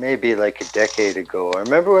now. It may be like a decade ago. I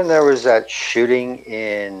remember when there was that shooting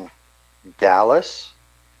in Dallas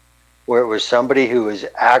where it was somebody who was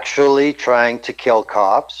actually trying to kill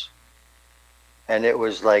cops, and it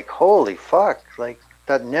was like, holy fuck, like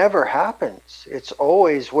that never happens. It's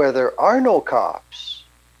always where there are no cops.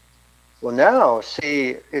 Well, now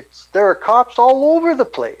see, it's there are cops all over the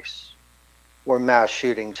place where mass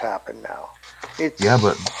shootings happen now. Yeah, It's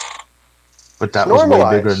but it's that was way bigger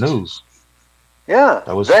normalized. news. Yeah,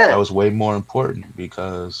 That then. was way more important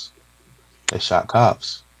because they shot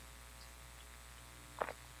cops.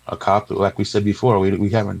 A cop, like we said before, we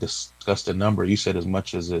haven't discussed the number. You said as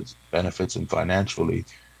much as it benefits them financially,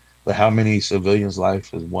 but how many civilians'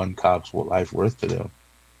 life is one cop's life worth to them?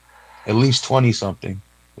 At least 20 something.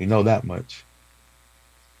 We know that much.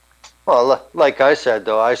 Well, like I said,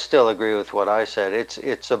 though, I still agree with what I said.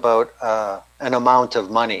 It's about an amount of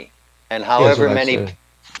money, and Yeah, that's what I said.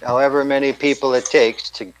 however many people it takes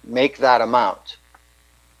to make that amount.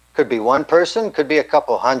 Could be one person, could be a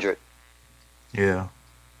couple hundred. Yeah.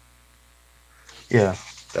 Yeah.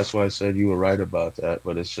 That's why I said you were right about that,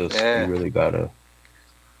 but it's just Yeah,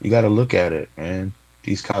 you gotta look at it, man.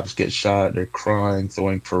 These cops get shot, they're crying,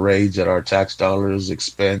 throwing parades at our tax dollars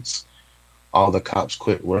expense. All the cops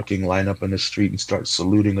quit working, line up in the street and start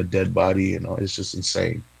saluting a dead body. It's just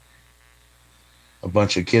insane. A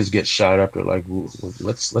bunch of kids get shot up. They're like,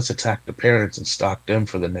 let's attack the parents and stalk them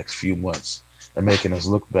for the next few months. They're making us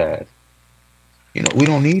look bad. We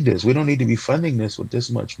don't need this. We don't need to be funding this with this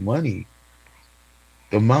much money.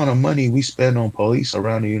 The amount of money we spend on police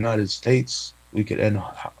around the United States, we could end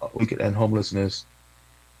homelessness.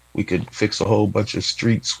 We could fix a whole bunch of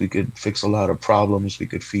streets. We could fix a lot of problems. We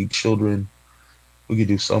could feed children. We could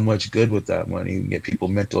do so much good with that money. We can get people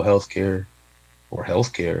mental health care or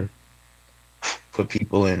health care, put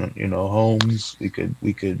people in, homes. We could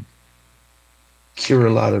cure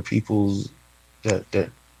a lot of people that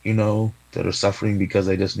are suffering because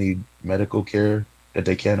they just need medical care that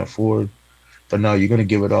they can't afford. But no, you're gonna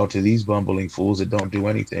give it all to these bumbling fools that don't do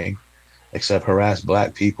anything except harass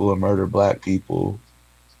black people and murder black people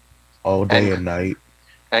all day and and night.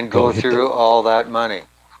 and Go go hit the through all that money.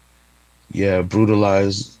 Yeah,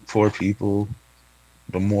 brutalize poor people.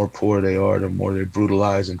 The more poor they are, the more they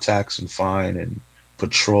brutalize and tax and fine and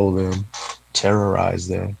patrol them, terrorize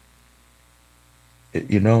them.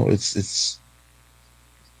 It's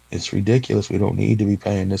ridiculous. We don't need to be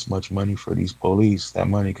paying this much money for these police. That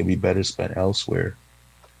money could be better spent elsewhere.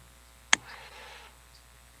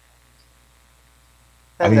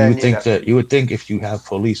 I And mean, then, you know, you would think if you have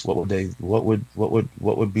police, what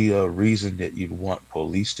would be a reason that you'd want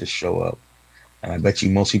police to show up? And I bet you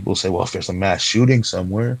most people say, well, if there's a mass shooting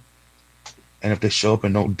somewhere, and if they show up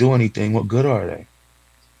and don't do anything, what good are they?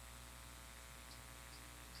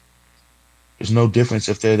 There's no difference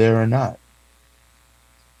if they're there or not.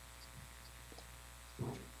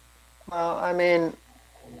 Well, I mean,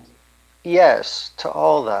 yes to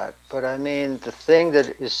all that, but I mean, the thing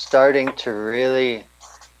that is starting to really,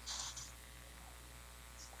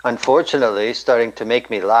 unfortunately, starting to make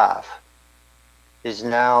me laugh is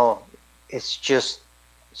now it's just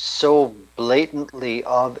so blatantly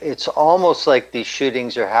it's almost like these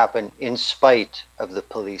shootings are happening in spite of the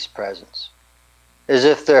police presence, as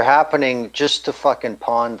if they're happening just to fucking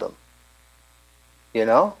pawn them, you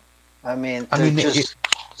know? I mean, I they're mean, just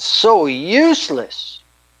so useless.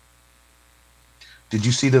 did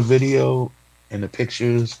you see the video and the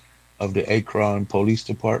pictures of the Akron Police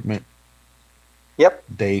Department? Yep.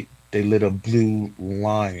 They lit a blue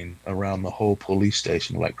line around the whole police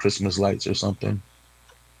station like Christmas lights or something.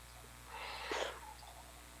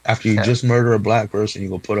 After you Yeah. just murder a black person, you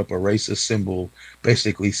go put up a racist symbol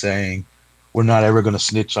basically saying we're not ever going to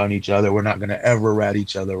snitch on each other. We're not going to ever rat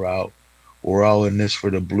each other out. We're all in this for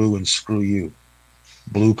the blue and screw you.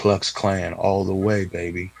 Blue Klux Klan all the way,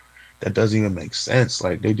 baby. That doesn't even make sense.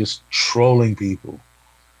 Like they just trolling people.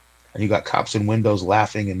 And you got cops in windows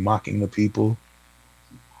laughing and mocking the people.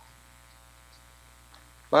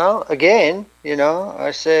 Well, again,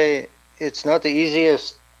 I say it's not the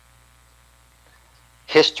easiest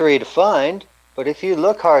history to find, but if you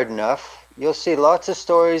look hard enough, you'll see lots of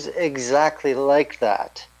stories exactly like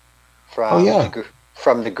that Oh from yeah.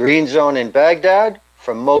 the Green Zone in Baghdad,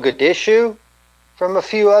 from Mogadishu, from a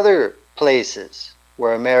few other places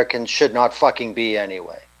where Americans should not fucking be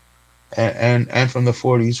anyway. And from the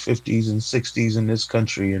 40s, 50s, and 60s in this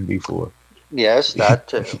country and before. Yes, that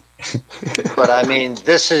too. But I mean,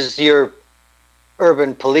 this is your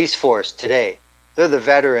urban police force today. They're the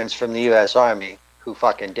veterans from the U.S. Army who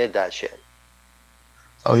fucking did that shit.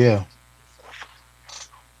 Oh yeah.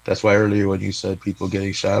 That's why earlier when you said people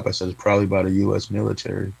getting shot, I said it's probably by the U.S.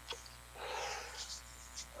 military.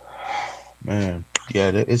 Man,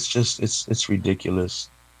 yeah, it's just it's ridiculous.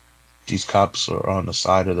 These cops are on the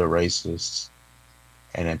side of the racists,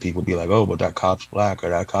 and then people be like, "Oh, but that cop's black or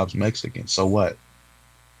that cop's Mexican." So what?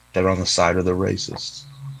 They're on the side of the racists.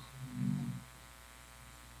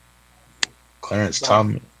 Clarence Well,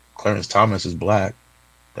 Tom Clarence Thomas is black.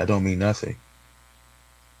 That don't mean nothing.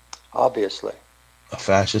 obviously. A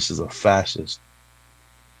fascist is a fascist.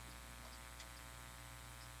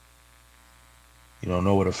 You don't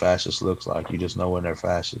know what a fascist looks like. You just know when they're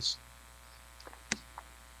fascists.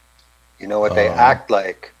 You know what they Uh, act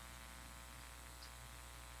like.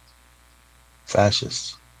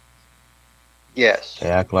 Fascists. Yes. They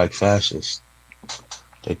act like fascists.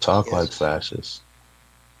 They talk like Yes. fascists.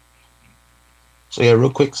 So yeah,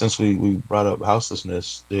 real quick, since we brought up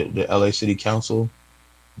houselessness, the LA City Council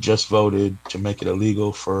just voted to make it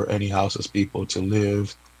illegal for any houseless people to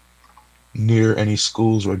live near any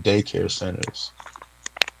schools or daycare centers.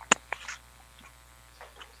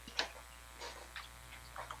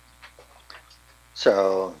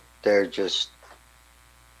 So they're just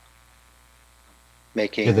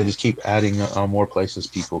Yeah, they making, just keep adding more places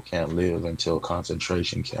people can't live until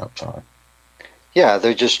concentration camp time. yeah,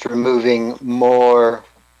 they're just removing more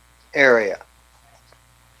area.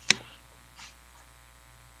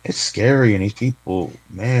 It's scary, and these people,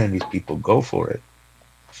 man, these people go for it.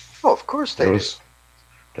 Oh, of course There they do. was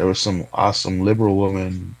there was some awesome liberal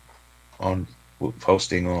woman on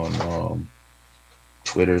posting on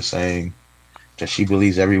Twitter saying that she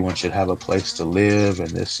believes everyone should have a place to live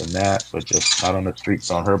and this and that, but just not on the streets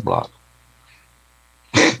on her block.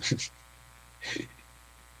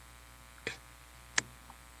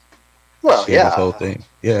 Well, She had this whole yeah. thing.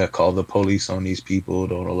 Yeah, call the police on these people.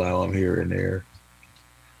 Don't allow them here and there.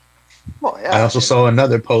 Well, I yeah, also saw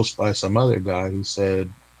another post by some other guy who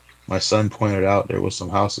said my son pointed out there was some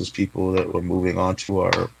houseless people that were moving onto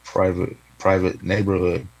our private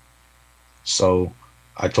neighborhood. So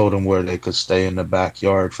I told him where they could stay in the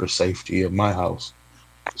backyard for safety of my house.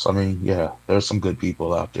 So I mean, yeah, there's some good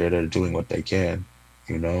people out there that are doing what they can,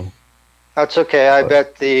 you know. that's okay. I But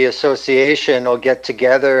bet the association will get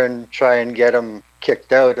together and try and get them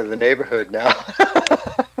kicked out of the neighborhood now.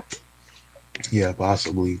 yeah,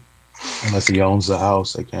 possibly unless he owns the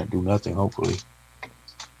house, they can't do nothing. Hopefully,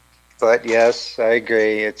 But yes, I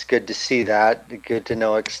agree. It's good to see that. Good to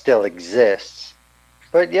know it still exists.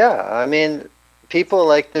 But yeah, I mean, people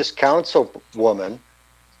like this councilwoman,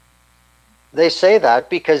 they say that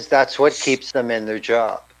because that's what keeps them in their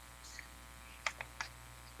job.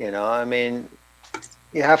 I mean,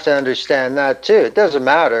 you have to understand that too. It doesn't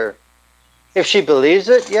matter. If she believes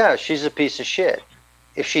it, yeah, she's a piece of shit.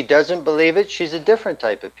 If she doesn't believe it, she's a different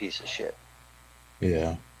type of piece of shit.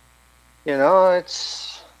 yeah.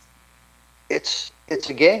 It's It's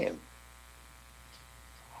a game.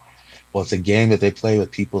 Well, it's a game that they play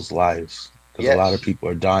with people's lives because a lot of Yes. people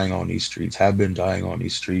are dying on these streets, have been dying on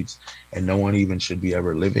these streets, and no one even should be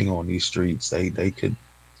ever living on these streets. They could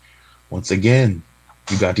once again,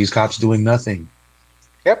 you got these cops doing nothing.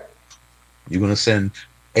 Yep. You're gonna send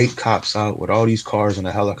 8 cops out with all these cars and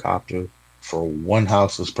a helicopter for one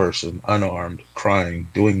houseless person, unarmed, crying,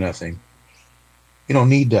 doing nothing. You don't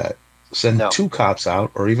need that. Send No. 2 cops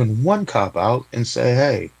out or even 1 cop out and say,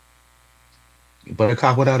 hey, but a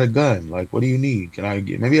cop without a gun, like, what do you need? Can I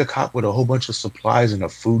get maybe a cop with a whole bunch of supplies and a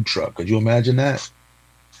food truck? Could you imagine that?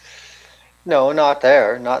 No, not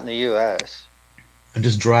there. Not in the U.S. And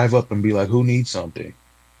just drive up and be like, who needs something?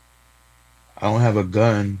 I don't have a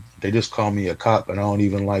gun. They just call me a cop, and I don't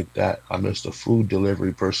even like that. I'm just a food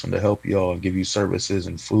delivery person to help y'all and give you services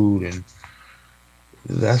and food, and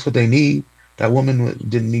that's what they need. That woman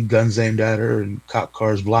didn't need guns aimed at her and cop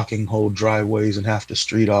cars blocking whole driveways and half the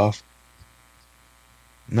street off.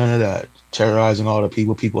 None of that. Terrorizing all the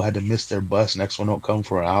people. People had to miss their bus. Next one don't come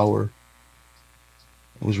for an hour.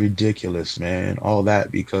 It was ridiculous, man. All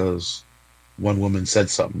that because one woman said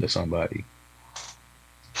something to somebody.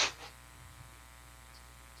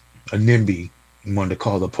 A NIMBY wanted to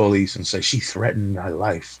call the police and say she threatened my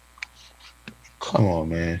life. Come on,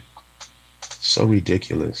 man. So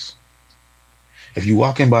ridiculous. If you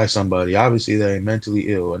walk in by somebody, obviously they're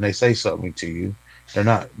mentally ill and they say something to you, they're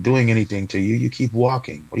not doing anything to you, you keep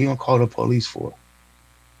walking. What are you gonna call the police for?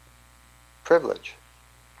 Privilege.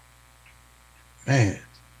 Man.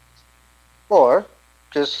 Or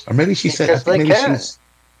just Or maybe she said because they can.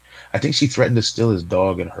 I think she threatened to steal his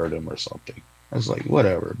dog and hurt him or something. I was like,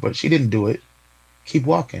 whatever. But she didn't do it. Keep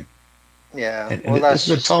walking. Yeah. And Well, this that's is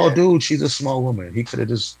a just tall it. dude. She's a small woman. He could have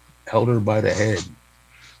just held her by the head,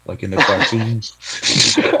 like in the cartoons.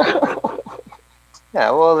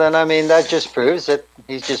 Yeah. Well, then I mean that just proves that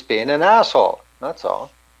he's just being an asshole. That's all.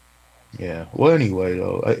 Yeah. Well, anyway,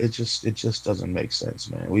 though, it just doesn't make sense,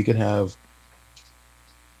 man. We can have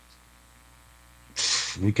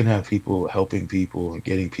people helping people and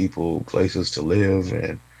getting people places to live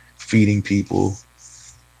and feeding people.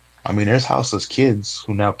 I mean, there's houseless kids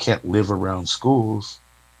who now can't live around schools,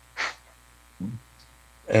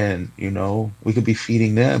 and we could be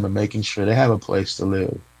feeding them and making sure they have a place to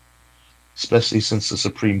live. Especially since the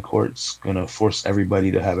Supreme Court's gonna force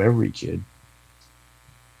everybody to have every kid.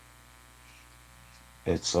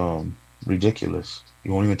 It's ridiculous.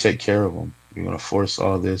 You won't even take care of them. You're gonna force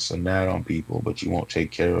all this and that on people, but you won't take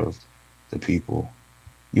care of the people.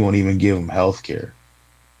 You won't even give them health care.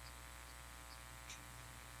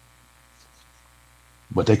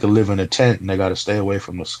 But they could live in a tent and they gotta stay away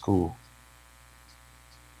from the school.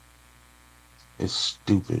 It's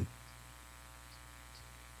stupid.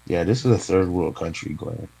 Yeah, this is a third world country,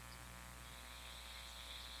 Glenn.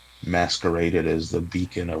 Masqueraded as the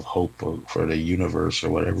beacon of hope for the universe or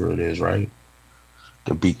whatever it is, right?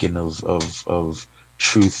 The beacon of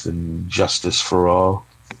truth and justice for all,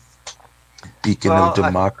 beacon of Well,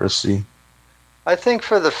 democracy. I think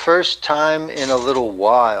for the first time in a little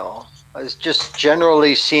while, it just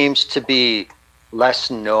generally seems to be less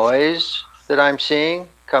noise that I'm seeing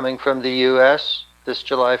coming from the U.S. this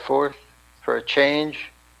July 4th for a change.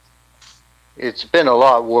 It's been a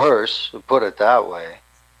lot worse, to put it that way.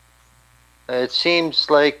 It seems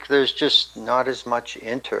like there's just not as much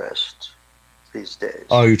interest these Oh,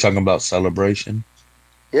 days. you're talking about celebration?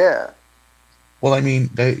 Yeah. Well, I mean,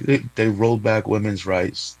 they rolled back women's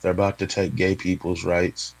rights. They're about to take gay people's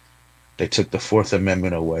rights. They took the Fourth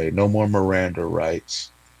Amendment away. No more Miranda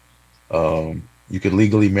rights. You could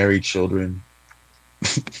legally marry children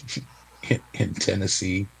in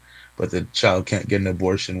Tennessee, but the child can't get an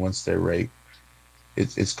abortion once they're raped.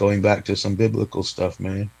 It's going back to some biblical stuff,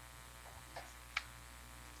 man.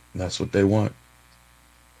 That's what they want.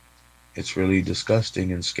 It's really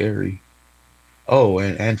disgusting and scary. Oh,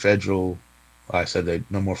 and federal. I said that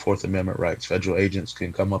no more Fourth Amendment rights. Federal agents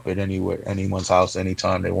can come up at anyone's house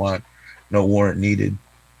anytime they want. No warrant needed.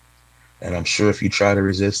 And I'm sure if you try to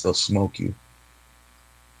resist, they'll smoke you.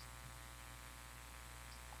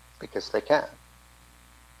 Because they can.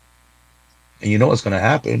 And you know what's going to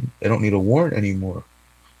happen? They don't need a warrant anymore.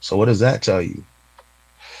 So what does that tell you?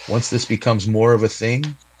 Once this becomes more of a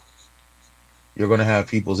thing, you're going to have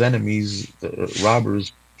people's enemies, the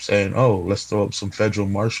robbers, saying, "Oh, let's throw up some federal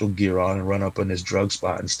marshal gear on and run up on this drug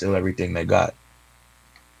spot and steal everything they got."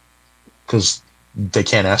 Because they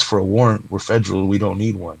can't ask for a warrant. We're federal. We don't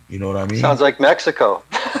need one. You know what I mean? Sounds like Mexico.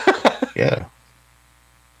 Yeah.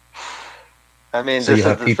 I mean, So this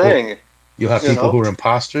is the thing, you'll have you people know? who are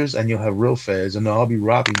imposters, and you'll have real feds, and they'll all be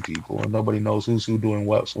robbing people, and nobody knows who's who doing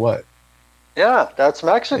what's what. Yeah, that's It's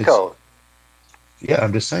Mexico. yeah,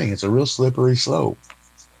 I'm just saying it's a real slippery slope.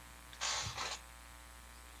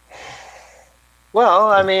 Well,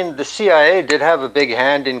 I mean, the CIA did have a big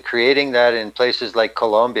hand in creating that in places like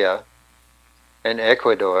Colombia and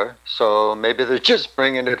Ecuador, so maybe they're just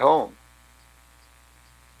bringing it home.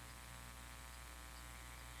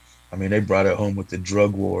 I mean, they brought it home with the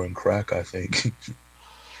drug war and crack, I think.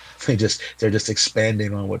 They're just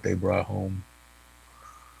expanding on what they brought home.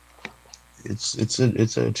 It's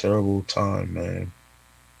a terrible time, man.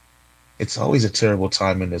 It's always a terrible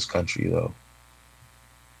time in this country, though.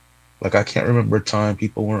 Like I can't remember a time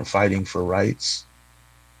people weren't fighting for rights.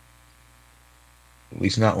 At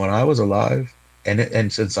least not when I was alive.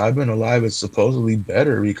 And since I've been alive, it's supposedly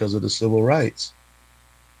better because of the civil rights.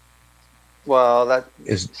 Well, that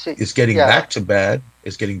It's see, it's getting yeah, back to bad.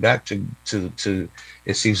 It's getting back to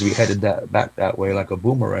it seems to be headed that back that way like a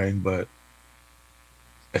boomerang. But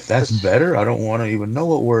if that's but better, I don't want to even know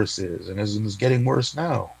what worse is, and it's getting worse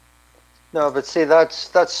now. no, but see, that's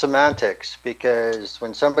semantics because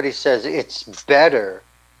when somebody says it's better,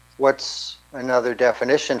 what's another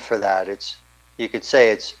definition for that? It's you could say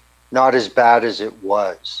it's not as bad as it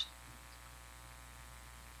was.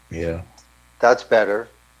 Yeah, That's better,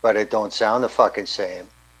 but it don't sound the fucking same.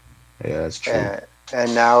 yeah, that's true. And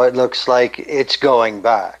and now it looks like it's going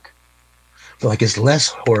back. But like it's less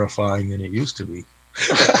horrifying than it used to be.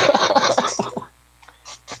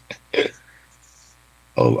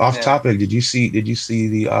 Oh, off Yeah. topic, did you see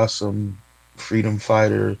the awesome freedom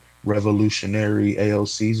fighter revolutionary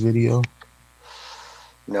AOC's video?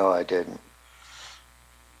 No, I didn't.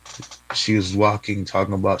 She was walking,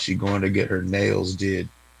 talking about she going to get her nails did,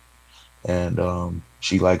 and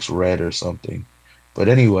she likes red or something. But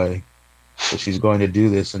anyway, so she's going to do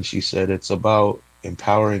this, and she said it's about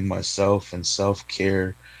empowering myself and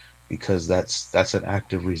self-care because that's an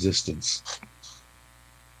act of resistance.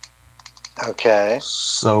 Okay.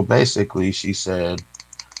 So basically, she said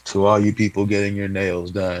to all you people getting your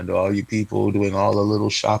nails done, to all you people doing all the little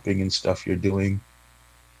shopping and stuff you're doing,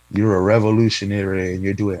 you're a revolutionary and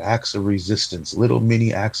you're doing acts of resistance, little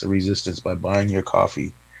mini acts of resistance by buying your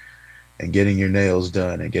coffee and getting your nails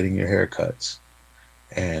done and getting your haircuts.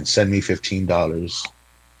 And send me $15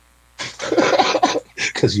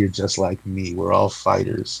 because you're just like me. We're all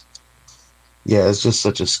fighters. Yeah, it's just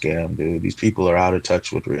such a scam, dude. These people are out of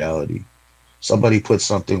touch with reality. Somebody put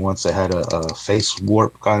something once that had a face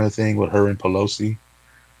warp kind of thing with her and Pelosi,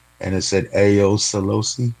 and it said Ayo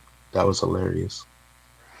Pelosi. That was hilarious.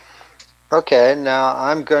 Okay, now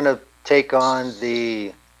I'm going to take on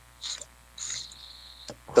the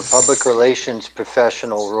public relations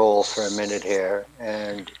professional role for a minute here,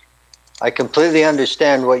 and I completely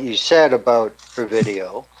understand what you said about her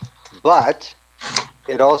video, but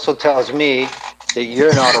it also tells me that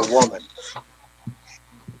you're not a woman,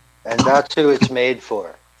 and that's who it's made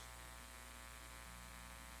for,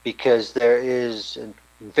 because there is a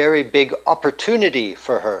very big opportunity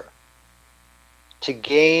for her to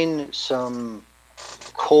gain some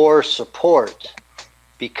core support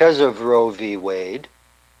because of Roe v. Wade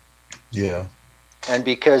Yeah. and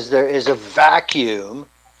because there is a vacuum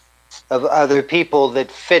of other people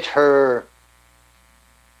that fit her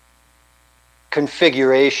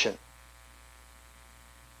configuration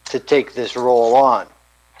to take this role on. Her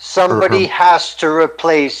Somebody her has to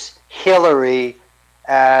replace Hillary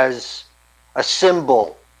as a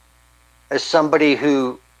symbol, as somebody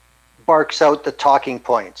who barks out the talking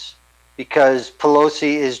points, because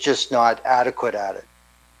Pelosi is just not adequate at it.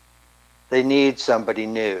 They need somebody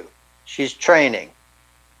new. She's training.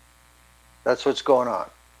 That's what's going on.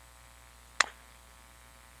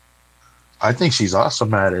 I think she's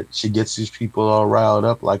awesome at it. She gets these people all riled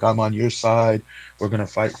up like I'm on your side. We're gonna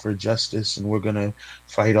fight for justice and we're gonna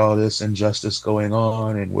fight all this injustice going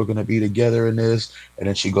on and we're gonna be together in this. And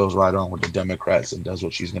then she goes right on with the Democrats and does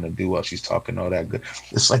what she's gonna do while she's talking all that good.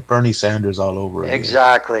 It's like Bernie Sanders all over again.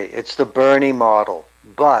 Exactly. It's the Bernie model.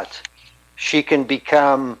 But she can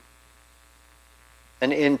become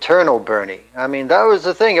an internal Bernie. I mean, that was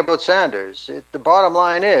the thing about Sanders. The bottom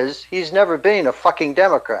line is he's never been a fucking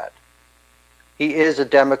Democrat. He is a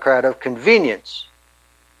Democrat of convenience.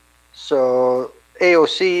 So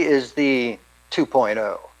AOC is the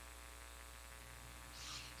 2.0.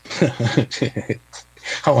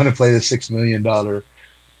 I want to play the $6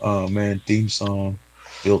 million man theme song.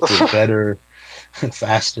 Built it better,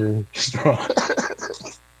 faster, strong.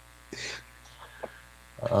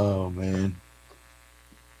 Oh man.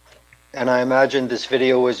 And I imagine this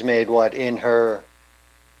video was made what in her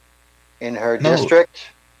No, district.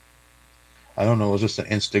 I don't know. It was just an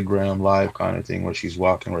Instagram live kind of thing where she's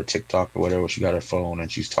walking or TikTok or whatever. She got her phone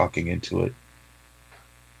and she's talking into it.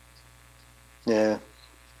 Yeah.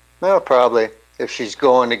 Well, probably. If she's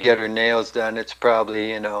going to get her nails done, it's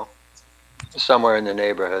probably, somewhere in the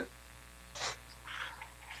neighborhood.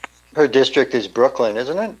 Her district is Brooklyn,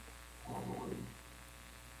 isn't it?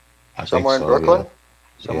 I think Somewhere in so. Yeah. Brooklyn? Yeah.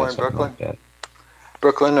 Somewhere in Something like Brooklyn? that.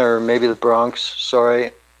 Brooklyn or maybe the Bronx.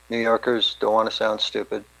 Sorry, New Yorkers, don't want to sound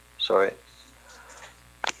stupid. Sorry.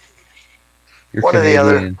 You're One or the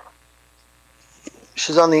other. Canadian.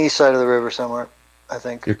 She's on the east side of the river somewhere, I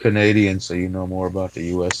think. You're Canadian, so you know more about the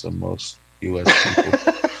U.S. than most U.S. people.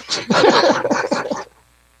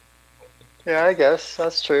 Yeah, I guess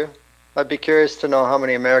that's true. I'd be curious to know how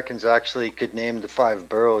many Americans actually could name the five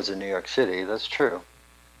boroughs in New York City. That's true.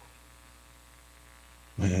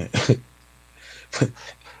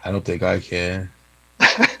 I don't think I can.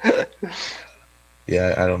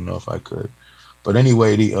 Yeah, I don't know if I could. But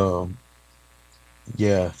anyway, the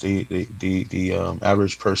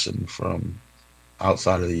average person from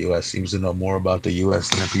outside of the U.S. seems to know more about the U.S.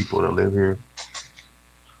 than the people that live here,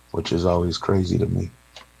 which is always crazy to me.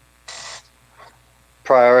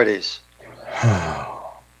 Priorities. I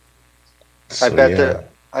So bet yeah, there.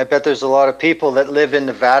 I bet there's a lot of people that live in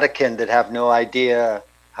the Vatican that have no idea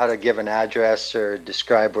how to give an address or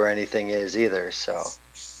describe where anything is either. So,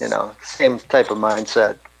 same type of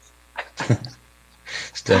mindset.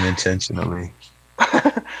 it's done intentionally.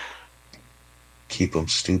 Keep them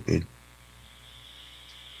stupid.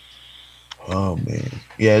 Oh man,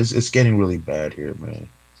 yeah, it's getting really bad here, man.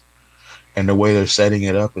 And the way they're setting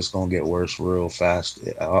it up, it's gonna get worse real fast.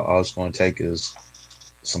 All it's gonna take is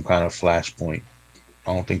some kind of flashpoint.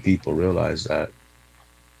 I don't think people realize that.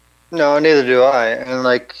 No, neither do I. And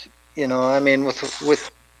I mean,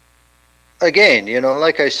 with again,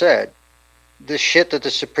 like I said, the shit that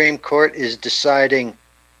the Supreme Court is deciding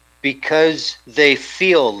because they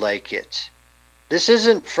feel like it. This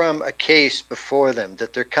isn't from a case before them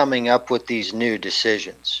that they're coming up with these new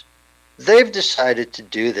decisions. They've decided to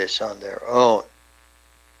do this on their own.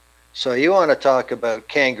 So you want to talk about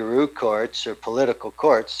kangaroo courts or political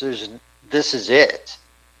courts? This is it.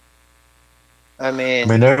 I I mean,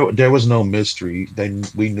 mean, there was no mystery.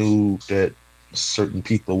 We knew that certain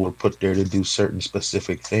people were put there to do certain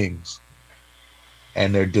specific things,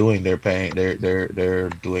 and they're paying, they're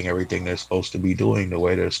doing everything they're supposed to be doing the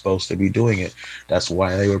way they're supposed to be doing it. That's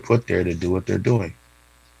why they were put there to do what they're doing.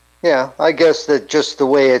 yeah, I guess that just the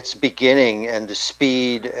way it's beginning and the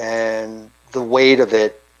speed and the weight of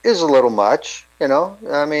it is a little much.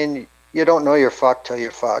 I mean, you don't know you're fucked till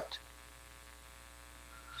you're fucked.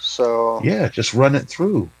 So, Yeah, just run it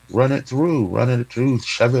through, run it through,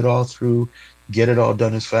 shove it all through, get it all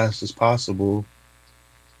done as fast as possible,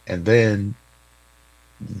 and then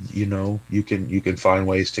you can find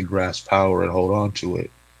ways to grasp power and hold on to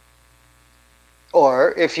it.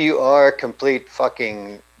 or if you are a complete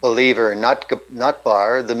fucking believer, not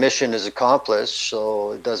bar, the mission is accomplished,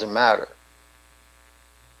 so it doesn't matter.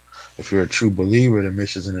 If you're a true believer, the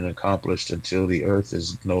mission isn't accomplished until the earth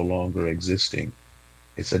is no longer existing.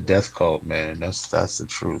 It's a death cult, man. That's the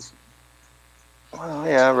truth. Well,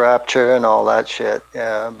 yeah, rapture and all that shit.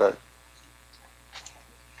 Yeah,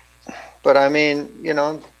 but I mean,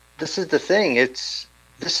 this is the thing. This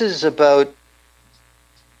is about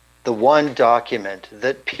the one document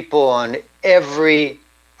that people on every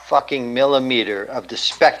fucking millimeter of the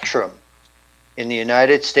spectrum in the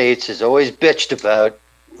United States has always bitched about,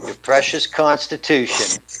 your precious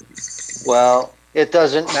Constitution. Well, it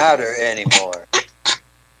doesn't matter anymore.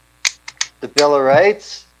 The Bill of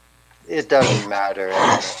Rights, it doesn't matter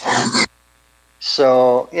anymore.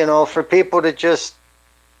 So, for people to just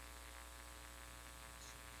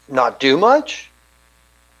not do much,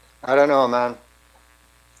 I don't know, man.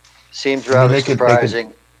 Seems I mean, rather they could,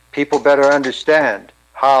 surprising. People better understand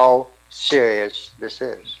how serious this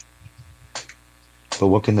is. but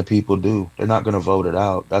what can the people do? They're not going to vote it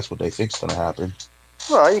out. That's what they think's going to happen.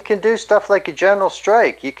 Well, you can do stuff like a general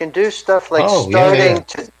strike. You can do stuff like Oh, yeah, yeah, yeah. starting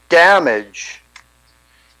to damage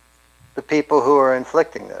the people who are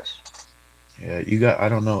inflicting this. Yeah, you got. I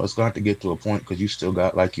don't know. It's got to get to a point because you still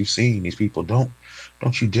got, like you've seen, these people. Don't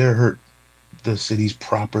you dare hurt the city's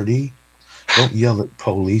property. Don't yell at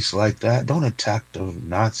police like that. Don't attack the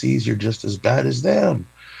Nazis. You're just as bad as them.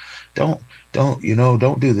 Don't don't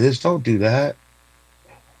do this. Don't do that.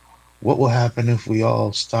 What will happen if we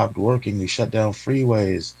all stopped working? We shut down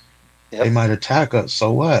freeways. They Yep. might attack us.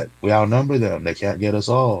 So what? We outnumber them. They can't get us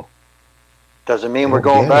all. Doesn't They mean we're don't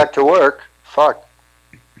going get it. back to work. Fuck.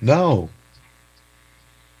 No.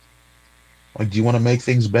 Like, do you want to make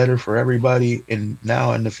things better for everybody in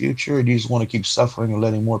now and the future, or do you just want to keep suffering and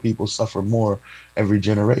letting more people suffer more every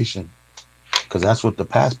generation? Because that's what the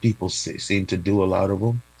past people seem to do. A lot of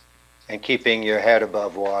them. and keeping your head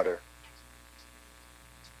above water.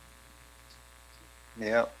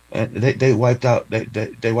 Yeah. And they wiped out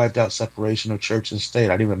they wiped out separation of church and state.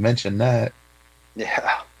 I didn't even mention that.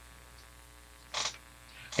 Yeah.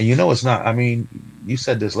 And you know it's not. I mean, you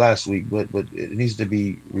said this last week, but it needs to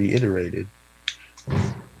be reiterated.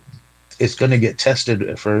 It's going to get tested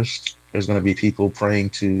at first. There's going to be people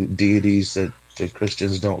praying to deities that the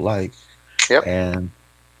Christians don't like, Yep. and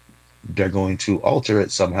they're going to alter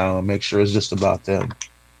it somehow and make sure it's just about them.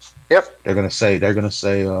 Yep. They're going to say,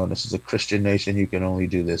 this is a Christian nation. You can only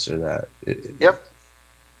do this or that. Yep.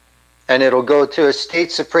 And it'll go to a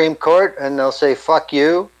state Supreme Court and they'll say, fuck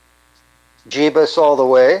you, Jeebus all the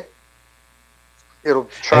way. It'll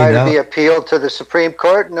Hey, try to now, be appealed to the Supreme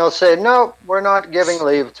Court and they'll say, no, we're not giving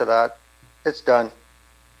leave to that. It's done.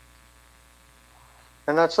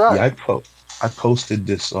 And that's yeah, that. I posted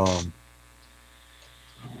this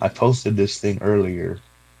I posted this thing earlier.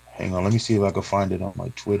 Hang on, let me see if I can find it on my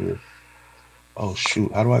Twitter. Oh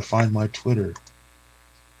shoot, how do I find my Twitter?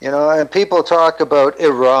 And people talk about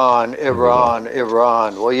Iran, Here we go. Iran,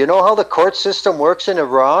 Iran. Well, you know how the court system works in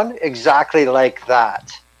Iran? Exactly like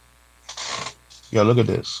that. Yeah, look at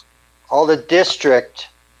this. All the district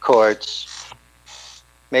courts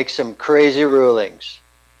make some crazy rulings.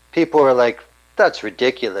 People are like, that's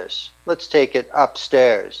ridiculous. Let's take it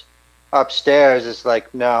upstairs. Upstairs is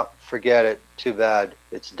like, no, forget it. Too bad.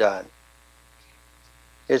 It's done.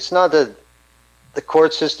 It's not that the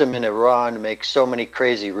court system in Iran makes so many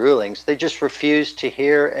crazy rulings. They just refuse to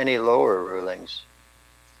hear any lower rulings.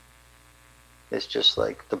 It's just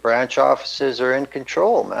like the branch offices are in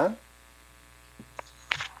control, man.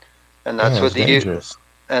 And that's Yeah, what it's dangerous.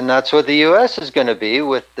 the US is going to be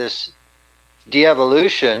with this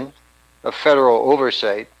de-evolution of federal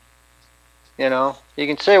oversight. You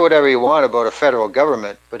can say whatever you want about a federal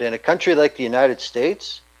government, but in a country like the United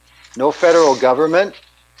States, no federal government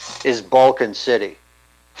is Balkan City.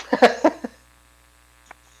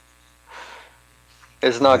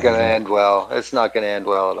 It's not Yeah, going to end well. It's not going to end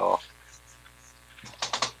well at all.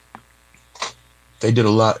 they did a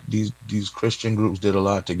lot. These Christian groups did a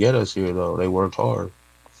lot to get us here, though. They worked hard.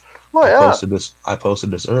 Well, yeah, I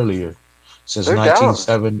posted this earlier. Since they're down.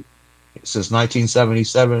 197 since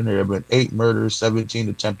 1977, there have been 8 murders, 17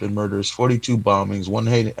 attempted murders, 42 bombings,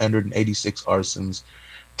 186 arsons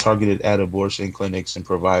targeted at abortion clinics and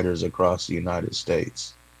providers across the United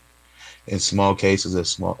States. In some cases, a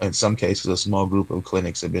small group of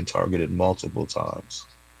clinics have been targeted multiple times.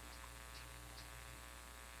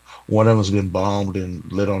 One of them's been bombed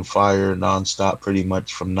and lit on fire nonstop pretty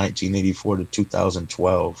much from 1984 to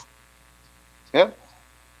 2012. Yep.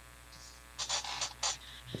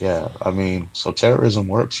 Yeah, I mean, so terrorism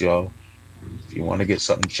works, y'all. If you want to get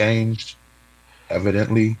something changed,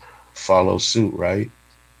 evidently follow suit, right?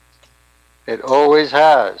 It always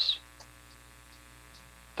has.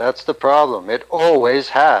 That's the problem. It always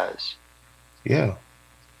has. Yeah,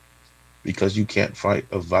 because you can't fight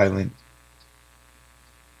a violent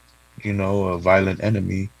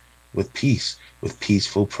enemy with peace, with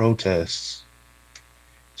peaceful protests.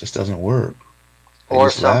 It just doesn't work. They Or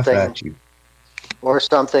just laugh something at you. or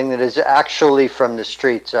something that is actually from the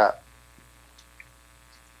streets up.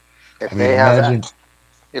 I If mean, they have imagine,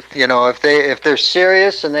 if they're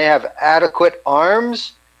serious and they have adequate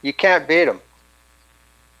arms, you can't beat them.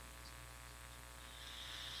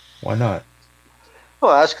 why not?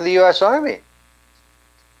 Well, ask the US Army.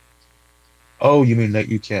 Oh, you mean that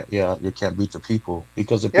you can't, yeah, you can't beat the people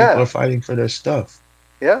because the people are Yeah. fighting for their stuff.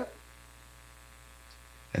 Yeah.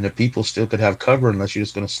 And the people still could have cover unless you're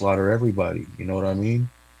just going to slaughter everybody. You know what I mean?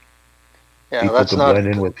 Yeah, People that's could not blend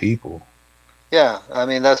in with people. yeah, I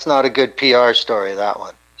mean that's not a good PR story, that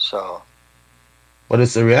one. So, But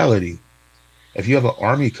it's the reality. If you have an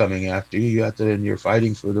army coming after you, and you're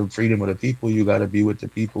fighting for the freedom of the people, you got to be with the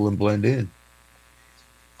people and blend in.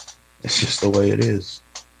 It's just the way it is.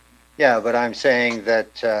 yeah, but I'm saying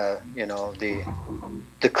that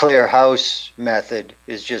the clear house method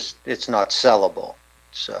is just it's not sellable.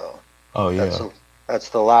 So, Oh, that's yeah. a, that's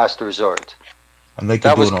the last resort. And they could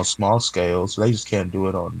That do was it on small scales. They just can't do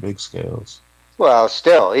it on big scales. Well,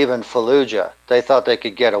 still, even Fallujah, they thought they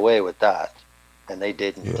could get away with that, and they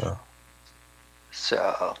didn't. Yeah.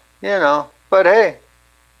 So, but hey,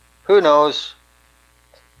 who knows?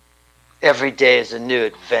 Every day is a new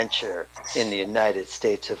adventure in the United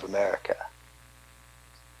States of America.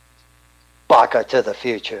 Baka to the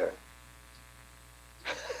future.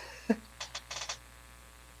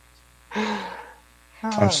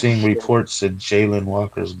 I'm Oh, seeing shit. reports that Jalen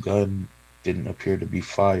Walker's gun didn't appear to be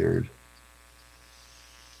fired.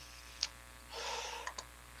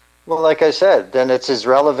 Well, like I said, then it's as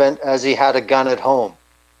relevant as he had a gun at home.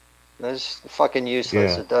 It's fucking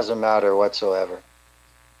useless. Yeah. It doesn't matter whatsoever.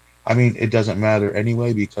 I mean, it doesn't matter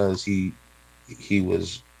anyway because he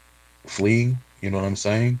was fleeing, you know what I'm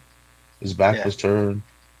saying? His back Yeah. was turned,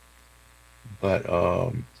 but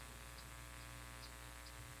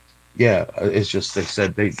yeah, it's just they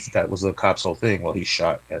said that was the cop's whole thing. Well, he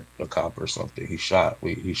shot at a cop or something. He shot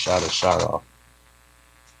a shot off.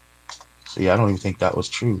 So yeah, I don't even think that was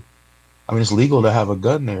true. I mean, it's legal to have a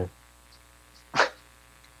gun there.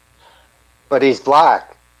 But he's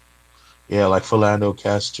black. Yeah, like Philando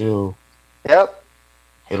Castile Yep.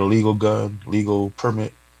 had a legal gun, legal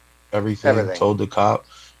permit, everything. Everything. Told the cop,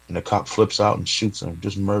 and the cop flips out and shoots him,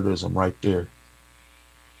 just murders him right there.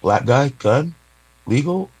 Black guy, gun,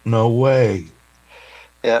 legal? No way.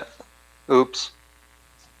 Yeah. Oops.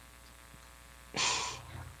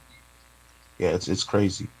 Yeah, it's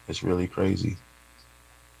crazy. It's really crazy.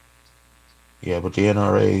 Yeah, but the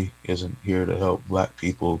NRA isn't here to help black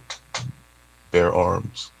people bear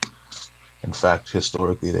arms. In fact,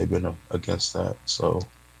 historically, they've been against that. So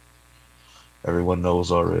everyone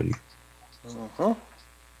knows already. Mm-hmm.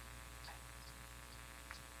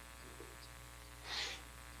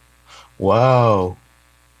 Wow.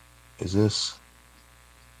 Is this?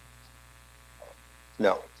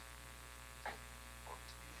 No.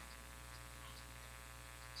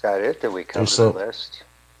 Is that it? Did we There's cover the some. list?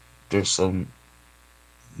 There's some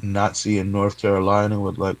Nazi in North Carolina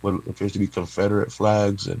with like what appears to be Confederate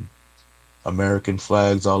flags and American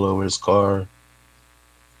flags all over his car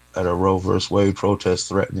at a Roe vs. Wade protest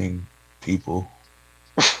threatening people.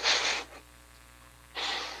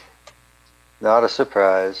 Not a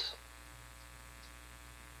surprise.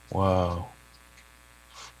 Wow.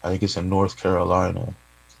 I think it's in North Carolina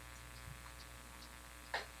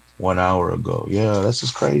 1 hour ago. Yeah, this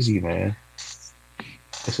is crazy, man.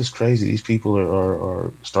 This is crazy. These people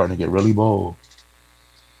are starting to get really bold.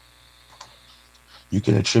 You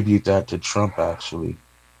can attribute that to Trump, actually.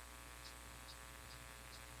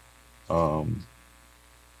 Um,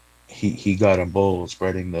 he got him bold,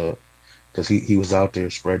 spreading the because he was out there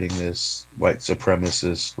spreading this white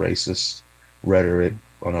supremacist, racist rhetoric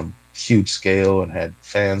on a huge scale and had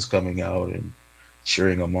fans coming out and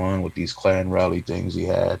cheering him on with these Klan rally things he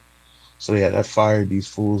had. So yeah, that fired these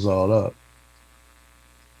fools all up,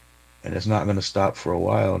 and it's not going to stop for a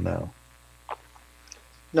while now.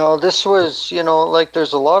 No, this was, like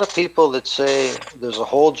there's a lot of people that say there's a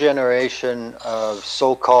whole generation of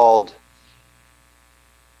so called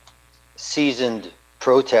seasoned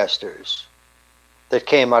protesters that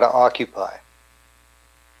came out of Occupy.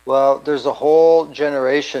 Well, there's a whole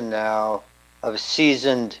generation now of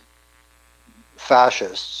seasoned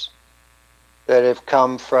fascists that have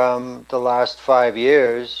come from the last 5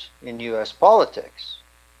 years in US politics.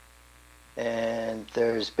 And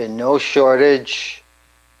there's been no shortage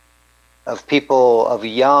of people, of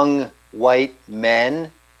young white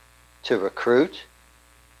men to recruit.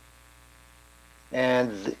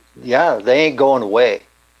 And yeah, they ain't going away,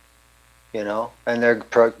 and they're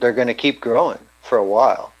going to keep growing for a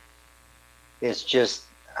while. It's just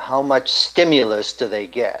how much stimulus do they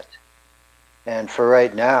get? And for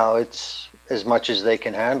right now, it's as much as they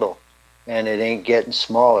can handle, and it ain't getting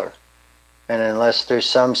smaller. And unless there's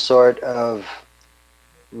some sort of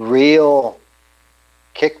real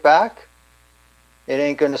kickback, it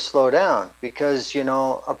ain't going to slow down, because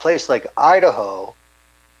a place like Idaho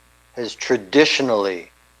has traditionally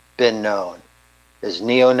been known as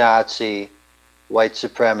neo-Nazi, white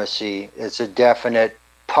supremacy. It's a definite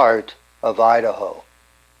part of Idaho.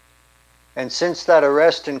 And since that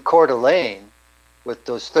arrest in Coeur d'Alene with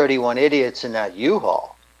those 31 idiots in that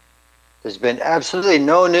U-Haul, there's been absolutely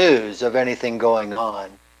no news of anything going on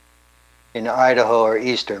in Idaho or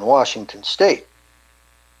eastern Washington state.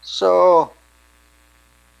 So,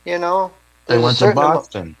 They there's a went to certain amount.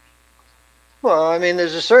 Boston. Well, I mean,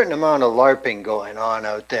 there's a certain amount of LARPing going on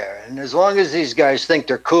out there. And as long as these guys think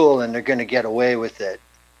they're cool and they're going to get away with it,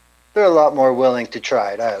 they're a lot more willing to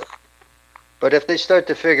try it out. But if they start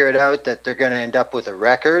to figure it out that they're going to end up with a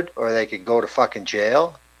record or they could go to fucking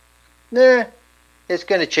jail, it's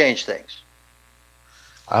going to change things.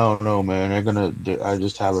 I don't know, man. I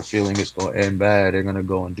just have a feeling it's gonna end bad. They're gonna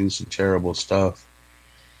go and do some terrible stuff.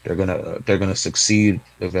 They're gonna succeed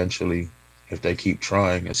eventually if they keep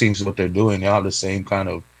trying. It seems what they're doing now. The same kind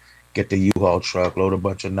of get the U-Haul truck, load a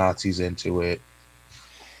bunch of Nazis into it,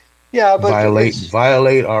 Yeah, but it's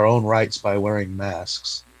violate our own rights by wearing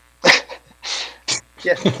masks.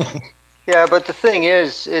 yeah, yeah. But the thing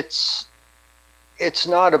is, it's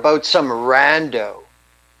not about some rando.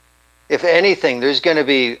 If anything, there's going to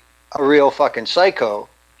be a real fucking psycho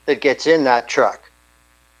that gets in that truck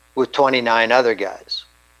with 29 other guys.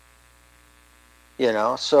 You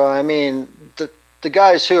know, so I mean, the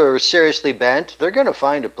guys who are seriously bent, they're going to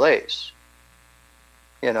find a place.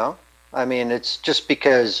 You know, I mean, it's just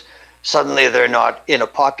because suddenly they're not in a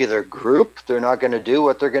popular group, they're not going to do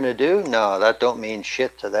what they're going to do. No, that don't mean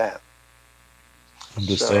shit to them. I'm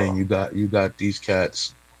just saying, So, you got these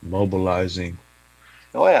cats mobilizing.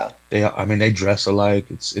 oh yeah, I mean, they dress alike.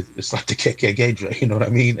 It's like the KKK dress. You know what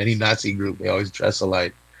I mean? Any Nazi group, they always dress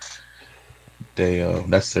alike.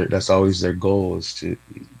 That's always their goal is to.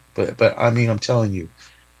 But I mean, I'm telling you,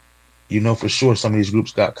 for sure some of these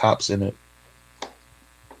groups got cops in it,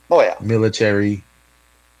 oh yeah, military,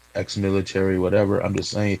 ex-military, whatever. I'm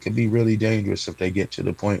just saying it could be really dangerous if they get to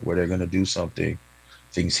the point where they're gonna do something.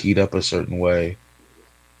 Things heat up a certain way,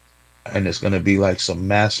 and it's gonna be like some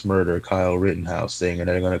mass murder Kyle Rittenhouse thing, and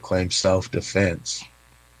they're gonna claim self-defense,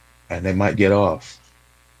 and they might get off,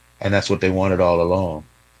 and that's what they wanted all along.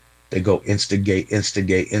 They go instigate,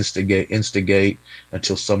 instigate, instigate, instigate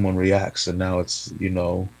until someone reacts, and now it's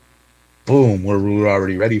boom, we're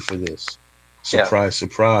already ready for this. yeah, Surprise,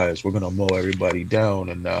 surprise, we're gonna mow everybody down,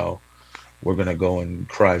 and now we're gonna go and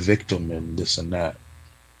cry victim and this and that.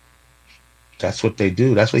 That's what they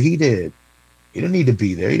do. That's what he did. He didn't need to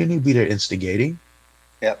be there. He didn't need to be there instigating.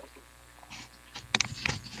 yeah.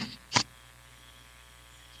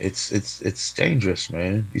 It's dangerous,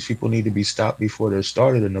 man. These people need to be stopped before they're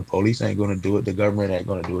started, and the police ain't gonna do it. The government ain't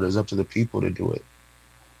gonna do it. It's up to the people to do it.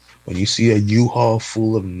 When you see a U-Haul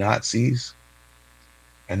full of Nazis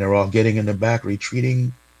and they're all getting in the back,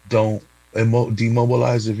 retreating, don't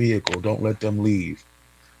demobilize the vehicle. Don't let them leave.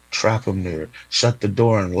 Trap them there. Shut the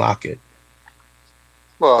door and lock it.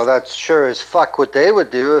 Well, that's sure as fuck what they would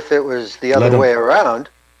do if it was the Let other them way around.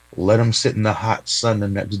 let them sit in the hot sun the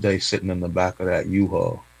next day, sitting in the back of that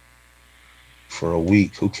U-Haul for a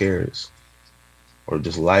week. Who cares? Or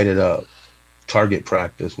just light it up. Target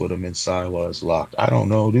practice with them inside while it's locked. I don't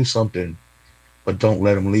know. Do something, but don't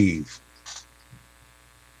let them leave.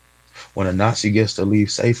 When a Nazi gets to leave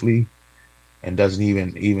safely and doesn't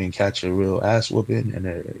even catch a real ass whooping, and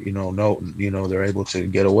they're, no, they're able to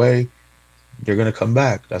get away, they're gonna come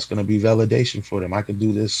back. That's gonna be validation for them. I can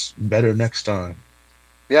do this better next time.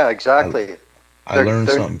 Yeah, I exactly. I They're learned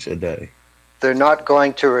they're something today. they're not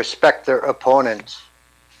going to respect their opponents.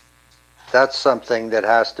 That's something that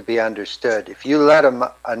has to be understood. If you let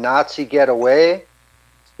a Nazi get away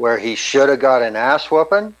where he should have got an ass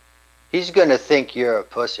whooping, he's going to think you're a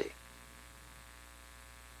pussy.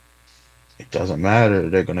 It doesn't matter.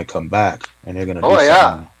 They're gonna come back and they're gonna do Oh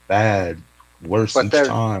yeah, something bad, worse but each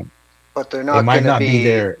they're time. but they're It not might going to not be be.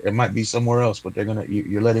 there. It might be somewhere else, but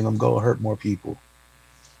you're letting them go hurt more people.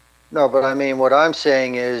 No, but I mean what I'm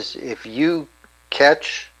saying is if you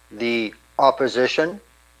catch the opposition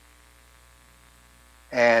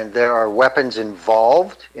and there are weapons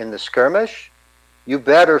involved in the skirmish, you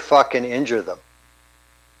better fucking injure them.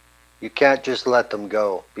 You can't just let them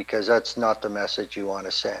go because that's not the message you want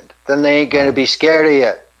to send. Then they ain't going to No, be scared of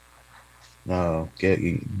you. no,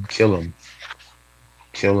 kill them,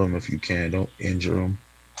 kill them if you can. Don't injure them.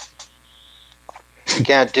 You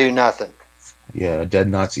can't do nothing. Yeah, a dead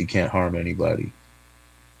Nazi can't harm anybody.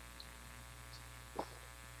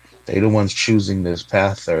 They're the ones choosing this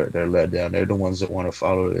path they're led down. They're the ones that want to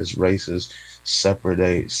follow this racist,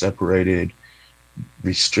 separated,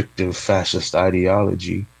 restrictive fascist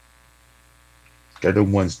ideology. They're the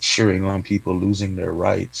ones cheering on people losing their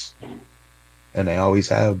rights, and they always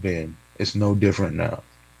have been. It's no different now.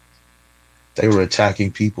 They were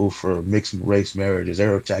attacking people for mixed race marriages. They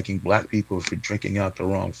were attacking black people for drinking out the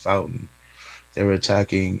wrong fountain. They were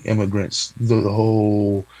attacking immigrants. The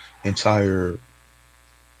whole entire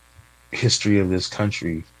history of this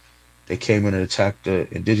country. They came in and attacked the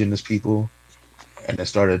indigenous people, and they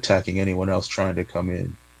started attacking anyone else trying to come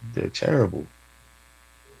in. They're terrible.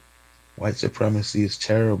 White supremacy is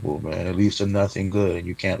terrible, man. It leads to nothing good, and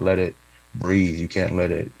you can't let it breathe. You can't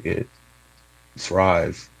let it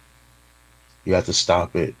thrive. You have to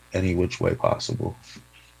stop it any which way possible.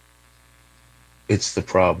 It's the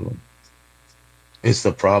problem. It's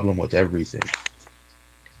the problem with everything.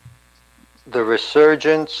 The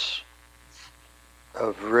resurgence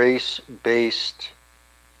of race-based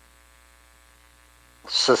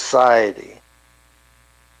society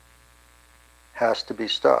has to be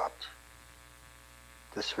stopped.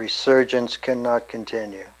 This resurgence cannot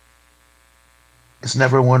continue. It's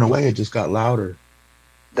never went away. It just got louder.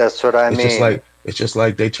 That's what I It's just mean. like it's just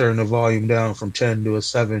like they turned the volume down from 10 to a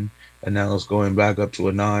 7, and now it's going back up to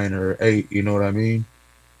a 9 or 8. You know what I mean?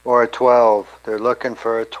 Or a 12. They're looking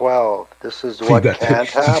for a 12. This is You what got the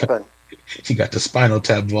can't happen. You got the Spinal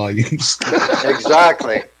Tap volumes.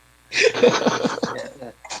 Exactly.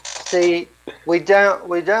 Yeah. See, we don't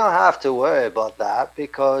have to worry about that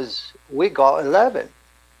because we got 11.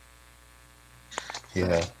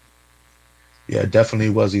 Yeah, yeah, it definitely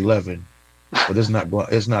was 11, but it's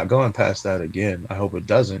not going past that again. I hope it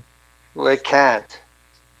doesn't. We can't.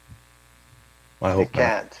 I It hope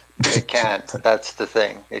not. can't. It can't. That's the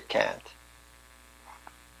thing. It can't.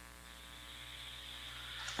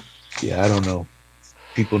 Yeah, I don't know.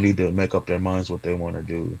 People need to make up their minds what they want to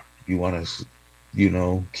do. You want to,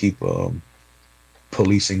 keep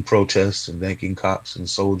policing protests and thanking cops and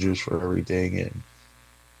soldiers for everything and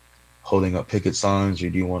holding up picket signs, or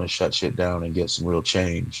do you want to shut shit down and get some real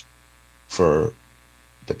change for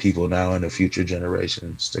the people now and the future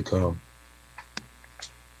generations to come?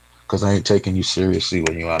 Because I ain't taking you seriously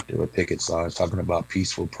when you're out there with picket signs talking about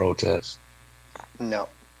peaceful protests. No.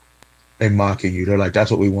 They mocking you. They're like,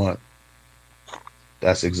 that's what we want.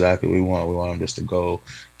 That's exactly what we want. We want them just to go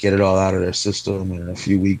get it all out of their system, and in a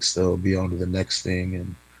few weeks they'll be on to the next thing.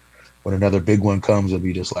 And when another big one comes, it'll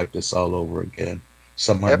be just like this all over again.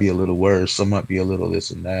 Some might be Yep. a little worse, some might be a little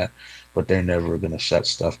this and that, but they're never gonna shut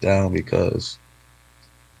stuff down because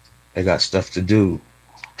they got stuff to do.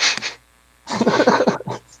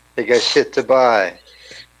 They got shit to buy.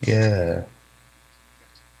 Yeah.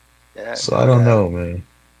 Yeah, So I no don't doubt. know, man.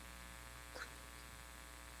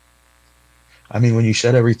 I mean, when you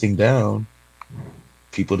shut everything down,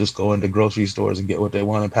 people just go into grocery stores and get what they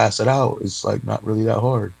want and pass it out. It's like not really that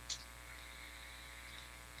hard.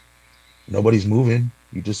 Nobody's moving.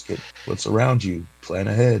 You just get what's around you. Plan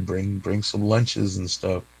ahead. Bring some lunches and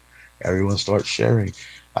stuff. Everyone starts sharing.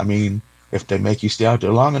 I mean, if they make you stay out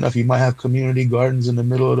there long enough, you might have community gardens in the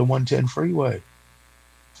middle of the 110 freeway.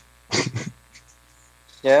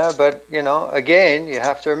 Yeah, but again, you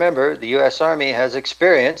have to remember the U.S. Army has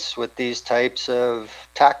experience with these types of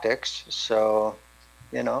tactics. So,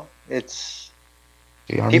 it's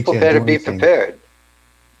The army people can't better do be anything. prepared.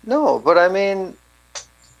 No, but I mean,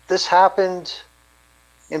 this happened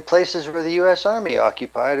in places where the U.S. Army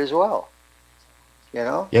occupied as well.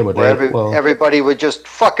 Yeah, but Where everybody would just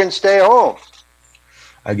fucking stay home.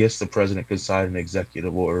 I guess the president could sign an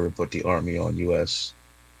executive order and put the army on U.S.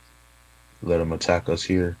 Let them attack us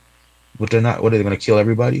here. But they're not. What are they going to kill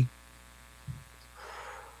everybody?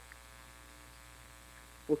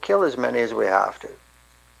 We'll kill as many as we have to.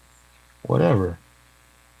 Whatever.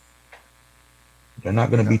 They're not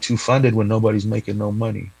going You to be know. too funded when nobody's making no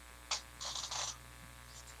money.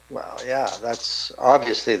 Well, yeah, that's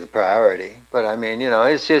obviously the priority. But I mean,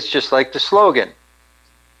 it's just like the slogan: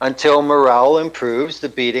 until morale improves, the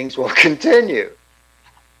beatings will continue.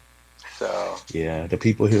 So, Yeah, the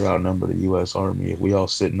people here outnumber the U.S. Army. If we all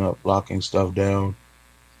sitting up, locking stuff down,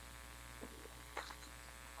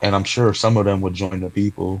 and I'm sure some of them would join the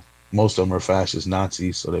people. Most of them are fascist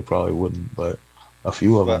Nazis, so they probably wouldn't, but a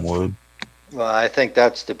few of them well, would. well, I think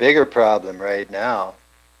that's the bigger problem right now.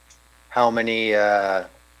 How many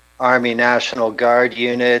Army National Guard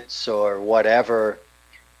units or whatever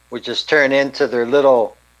would just turn into their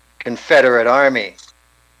little Confederate army?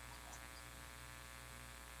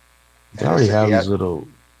 They And already this is have the these little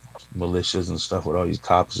militias and stuff with all these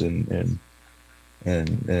cops and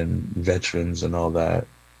veterans and all that.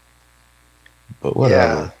 But yeah.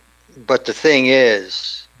 whatever. But the thing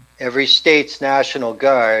is, every state's National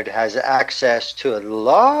Guard has access to a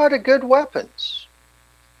lot of good weapons.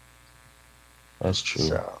 That's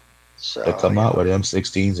true. So, They so come out with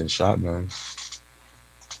M16s and shotguns.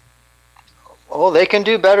 they can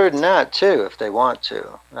do better than that too if they want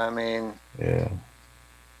to. I mean, Yeah.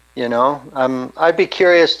 I'd be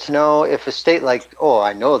curious to know if a state like, oh,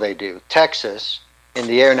 I know they do, Texas, in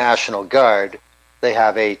the Air National Guard, they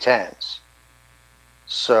have A-10s.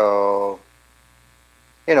 So,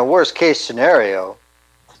 worst case scenario,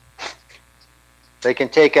 they can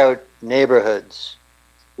take out neighborhoods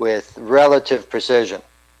with relative precision.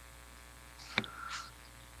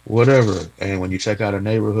 Whatever. And when you check out a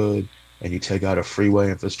neighborhood and you take out a freeway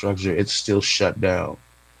infrastructure, it's still shut down.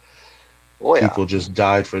 Oh yeah, People just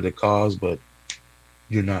died for the cause, but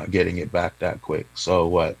you're not getting it back that quick. So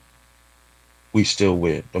what? We still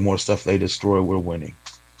win. The more stuff they destroy, we're winning.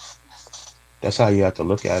 That's how you have to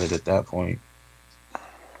look at it at that point.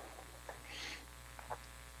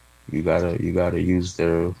 You gotta use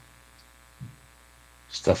their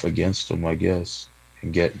stuff against them, I guess,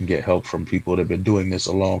 and get help from people that have been doing this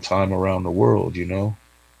a long time around the world.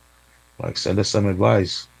 Like send us some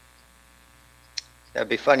advice. that'd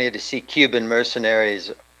be funny to see Cuban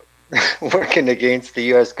mercenaries working against the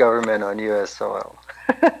U.S. government on U.S. soil.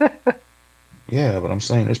 Yeah, but I'm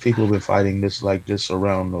saying there's people who've been fighting this like this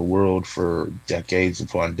around the world for decades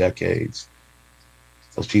upon decades.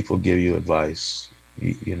 Those people give you advice.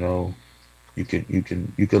 You know, you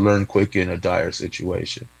can learn quick in a dire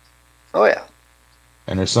situation. Oh yeah,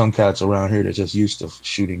 And there's some cats around here that just used to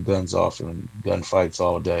shooting guns off and gunfights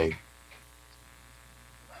all day.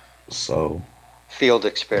 So field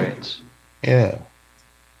experience. yeah,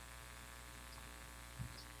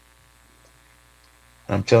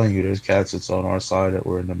 I'm telling you, there's cats that's on our side that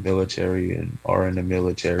were in the military and are in the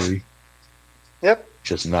military, Yep.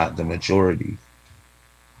 just not the majority.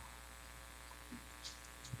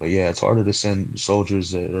 But yeah, it's harder to send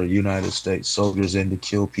soldiers that are United States soldiers in to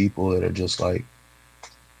kill people that are just like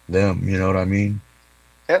them. You know what I mean?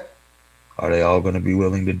 Yep. Are they all going to be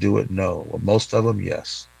willing to do it? No. Well, most of them,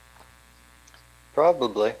 yes.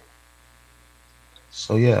 Probably.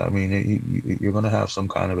 So yeah, I mean, you're going to have some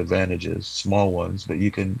kind of advantages, small ones, but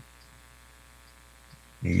you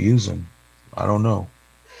use them. I don't know.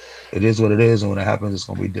 It is what it is, and when it happens, it's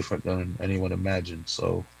going to be different than anyone imagined.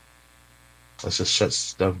 So let's just shut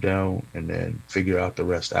stuff down and then figure out the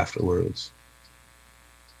rest afterwards.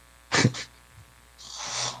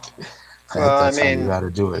 Well, I That's how you mean, got to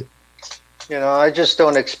do it. I just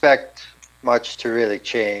don't expect much to really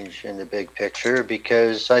change in the big picture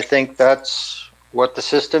because I think that's what the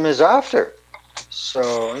system is after.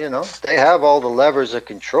 So, they have all the levers of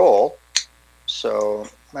control. So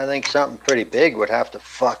I think something pretty big would have to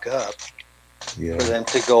fuck up for Yeah, them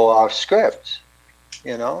to go off script.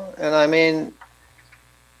 And I mean,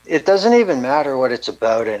 it doesn't even matter what it's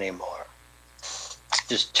about anymore.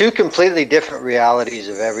 Just two completely different realities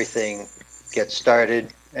of everything get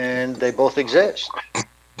started and they both exist,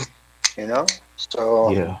 you know? So,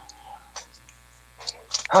 yeah,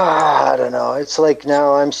 I don't know. It's like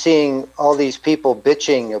now I'm seeing all these people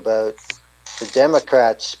bitching about the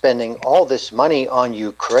Democrats spending all this money on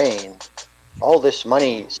Ukraine, all this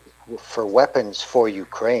money for weapons for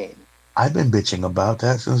Ukraine. I've been bitching about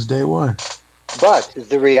that since day one. But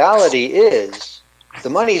the reality is the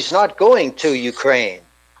money's not going to Ukraine.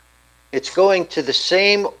 It's going to the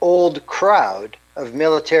same old crowd of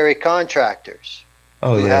military contractors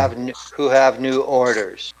Oh who yeah. have new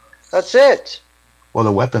orders. That's it. Well,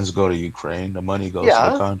 the weapons go to Ukraine. The money goes to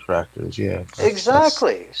the Yeah, contractors. Yeah, that's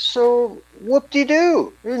exactly. So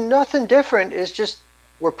whoop-de-doo. Nothing different. It's just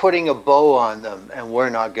we're putting a bow on them and we're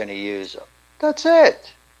not going to use them. That's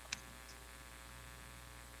it.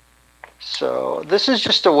 So this is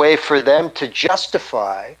just a way for them to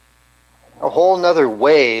justify a whole nother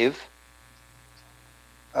wave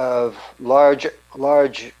of large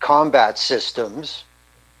combat systems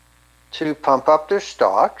to pump up their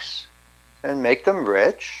stocks and make them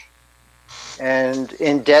rich and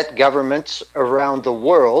indebt governments around the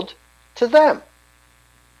world to them.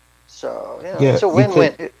 So, yeah. it's a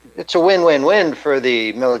win-win. It's a win-win-win for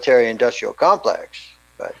the military-industrial complex.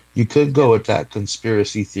 But, You could go with that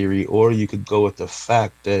conspiracy theory, or you could go with the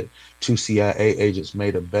fact that two CIA agents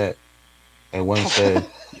made a bet, and one said,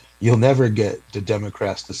 "You'll never get the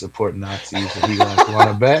Democrats to support Nazis," and he like, "Want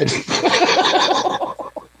to bet?"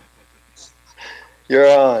 you're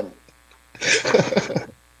on.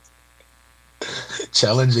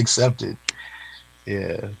 Challenge accepted.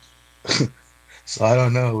 Yeah. So I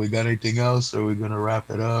don't know. We got anything else, or are we gonna wrap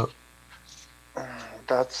it up?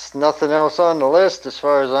 That's nothing else on the list as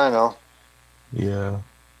far as I know. Yeah.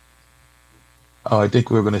 Oh, I think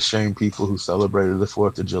we're gonna shame people who celebrated the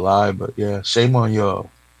Fourth of July, but yeah, shame on y'all.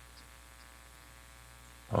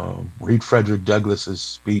 Read Frederick Douglass's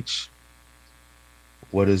speech.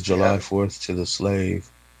 What is Yeah. July 4th to the slave?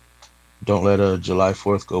 Don't let a July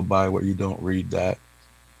 4th go by where you don't read that.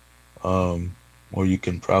 Um, or you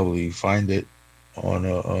can probably find it on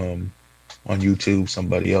on YouTube,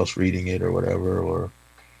 somebody else reading it or whatever, or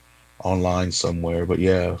online somewhere. But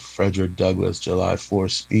yeah, Frederick Douglass July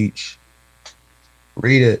 4th speech.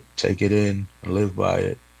 Read it, take it in, and live by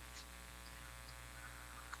it.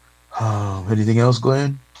 Anything else,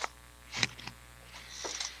 Glenn?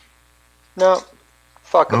 No,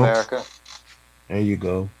 fuck Nope. America. There you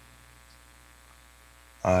go.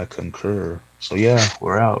 I concur. So yeah,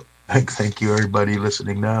 we're out. Thank you everybody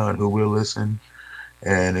listening now and who will listen.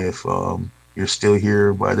 And if you're still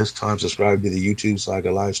here by this time, subscribe to the YouTube so I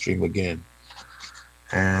can live stream again.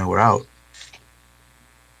 And we're out.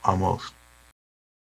 Almost.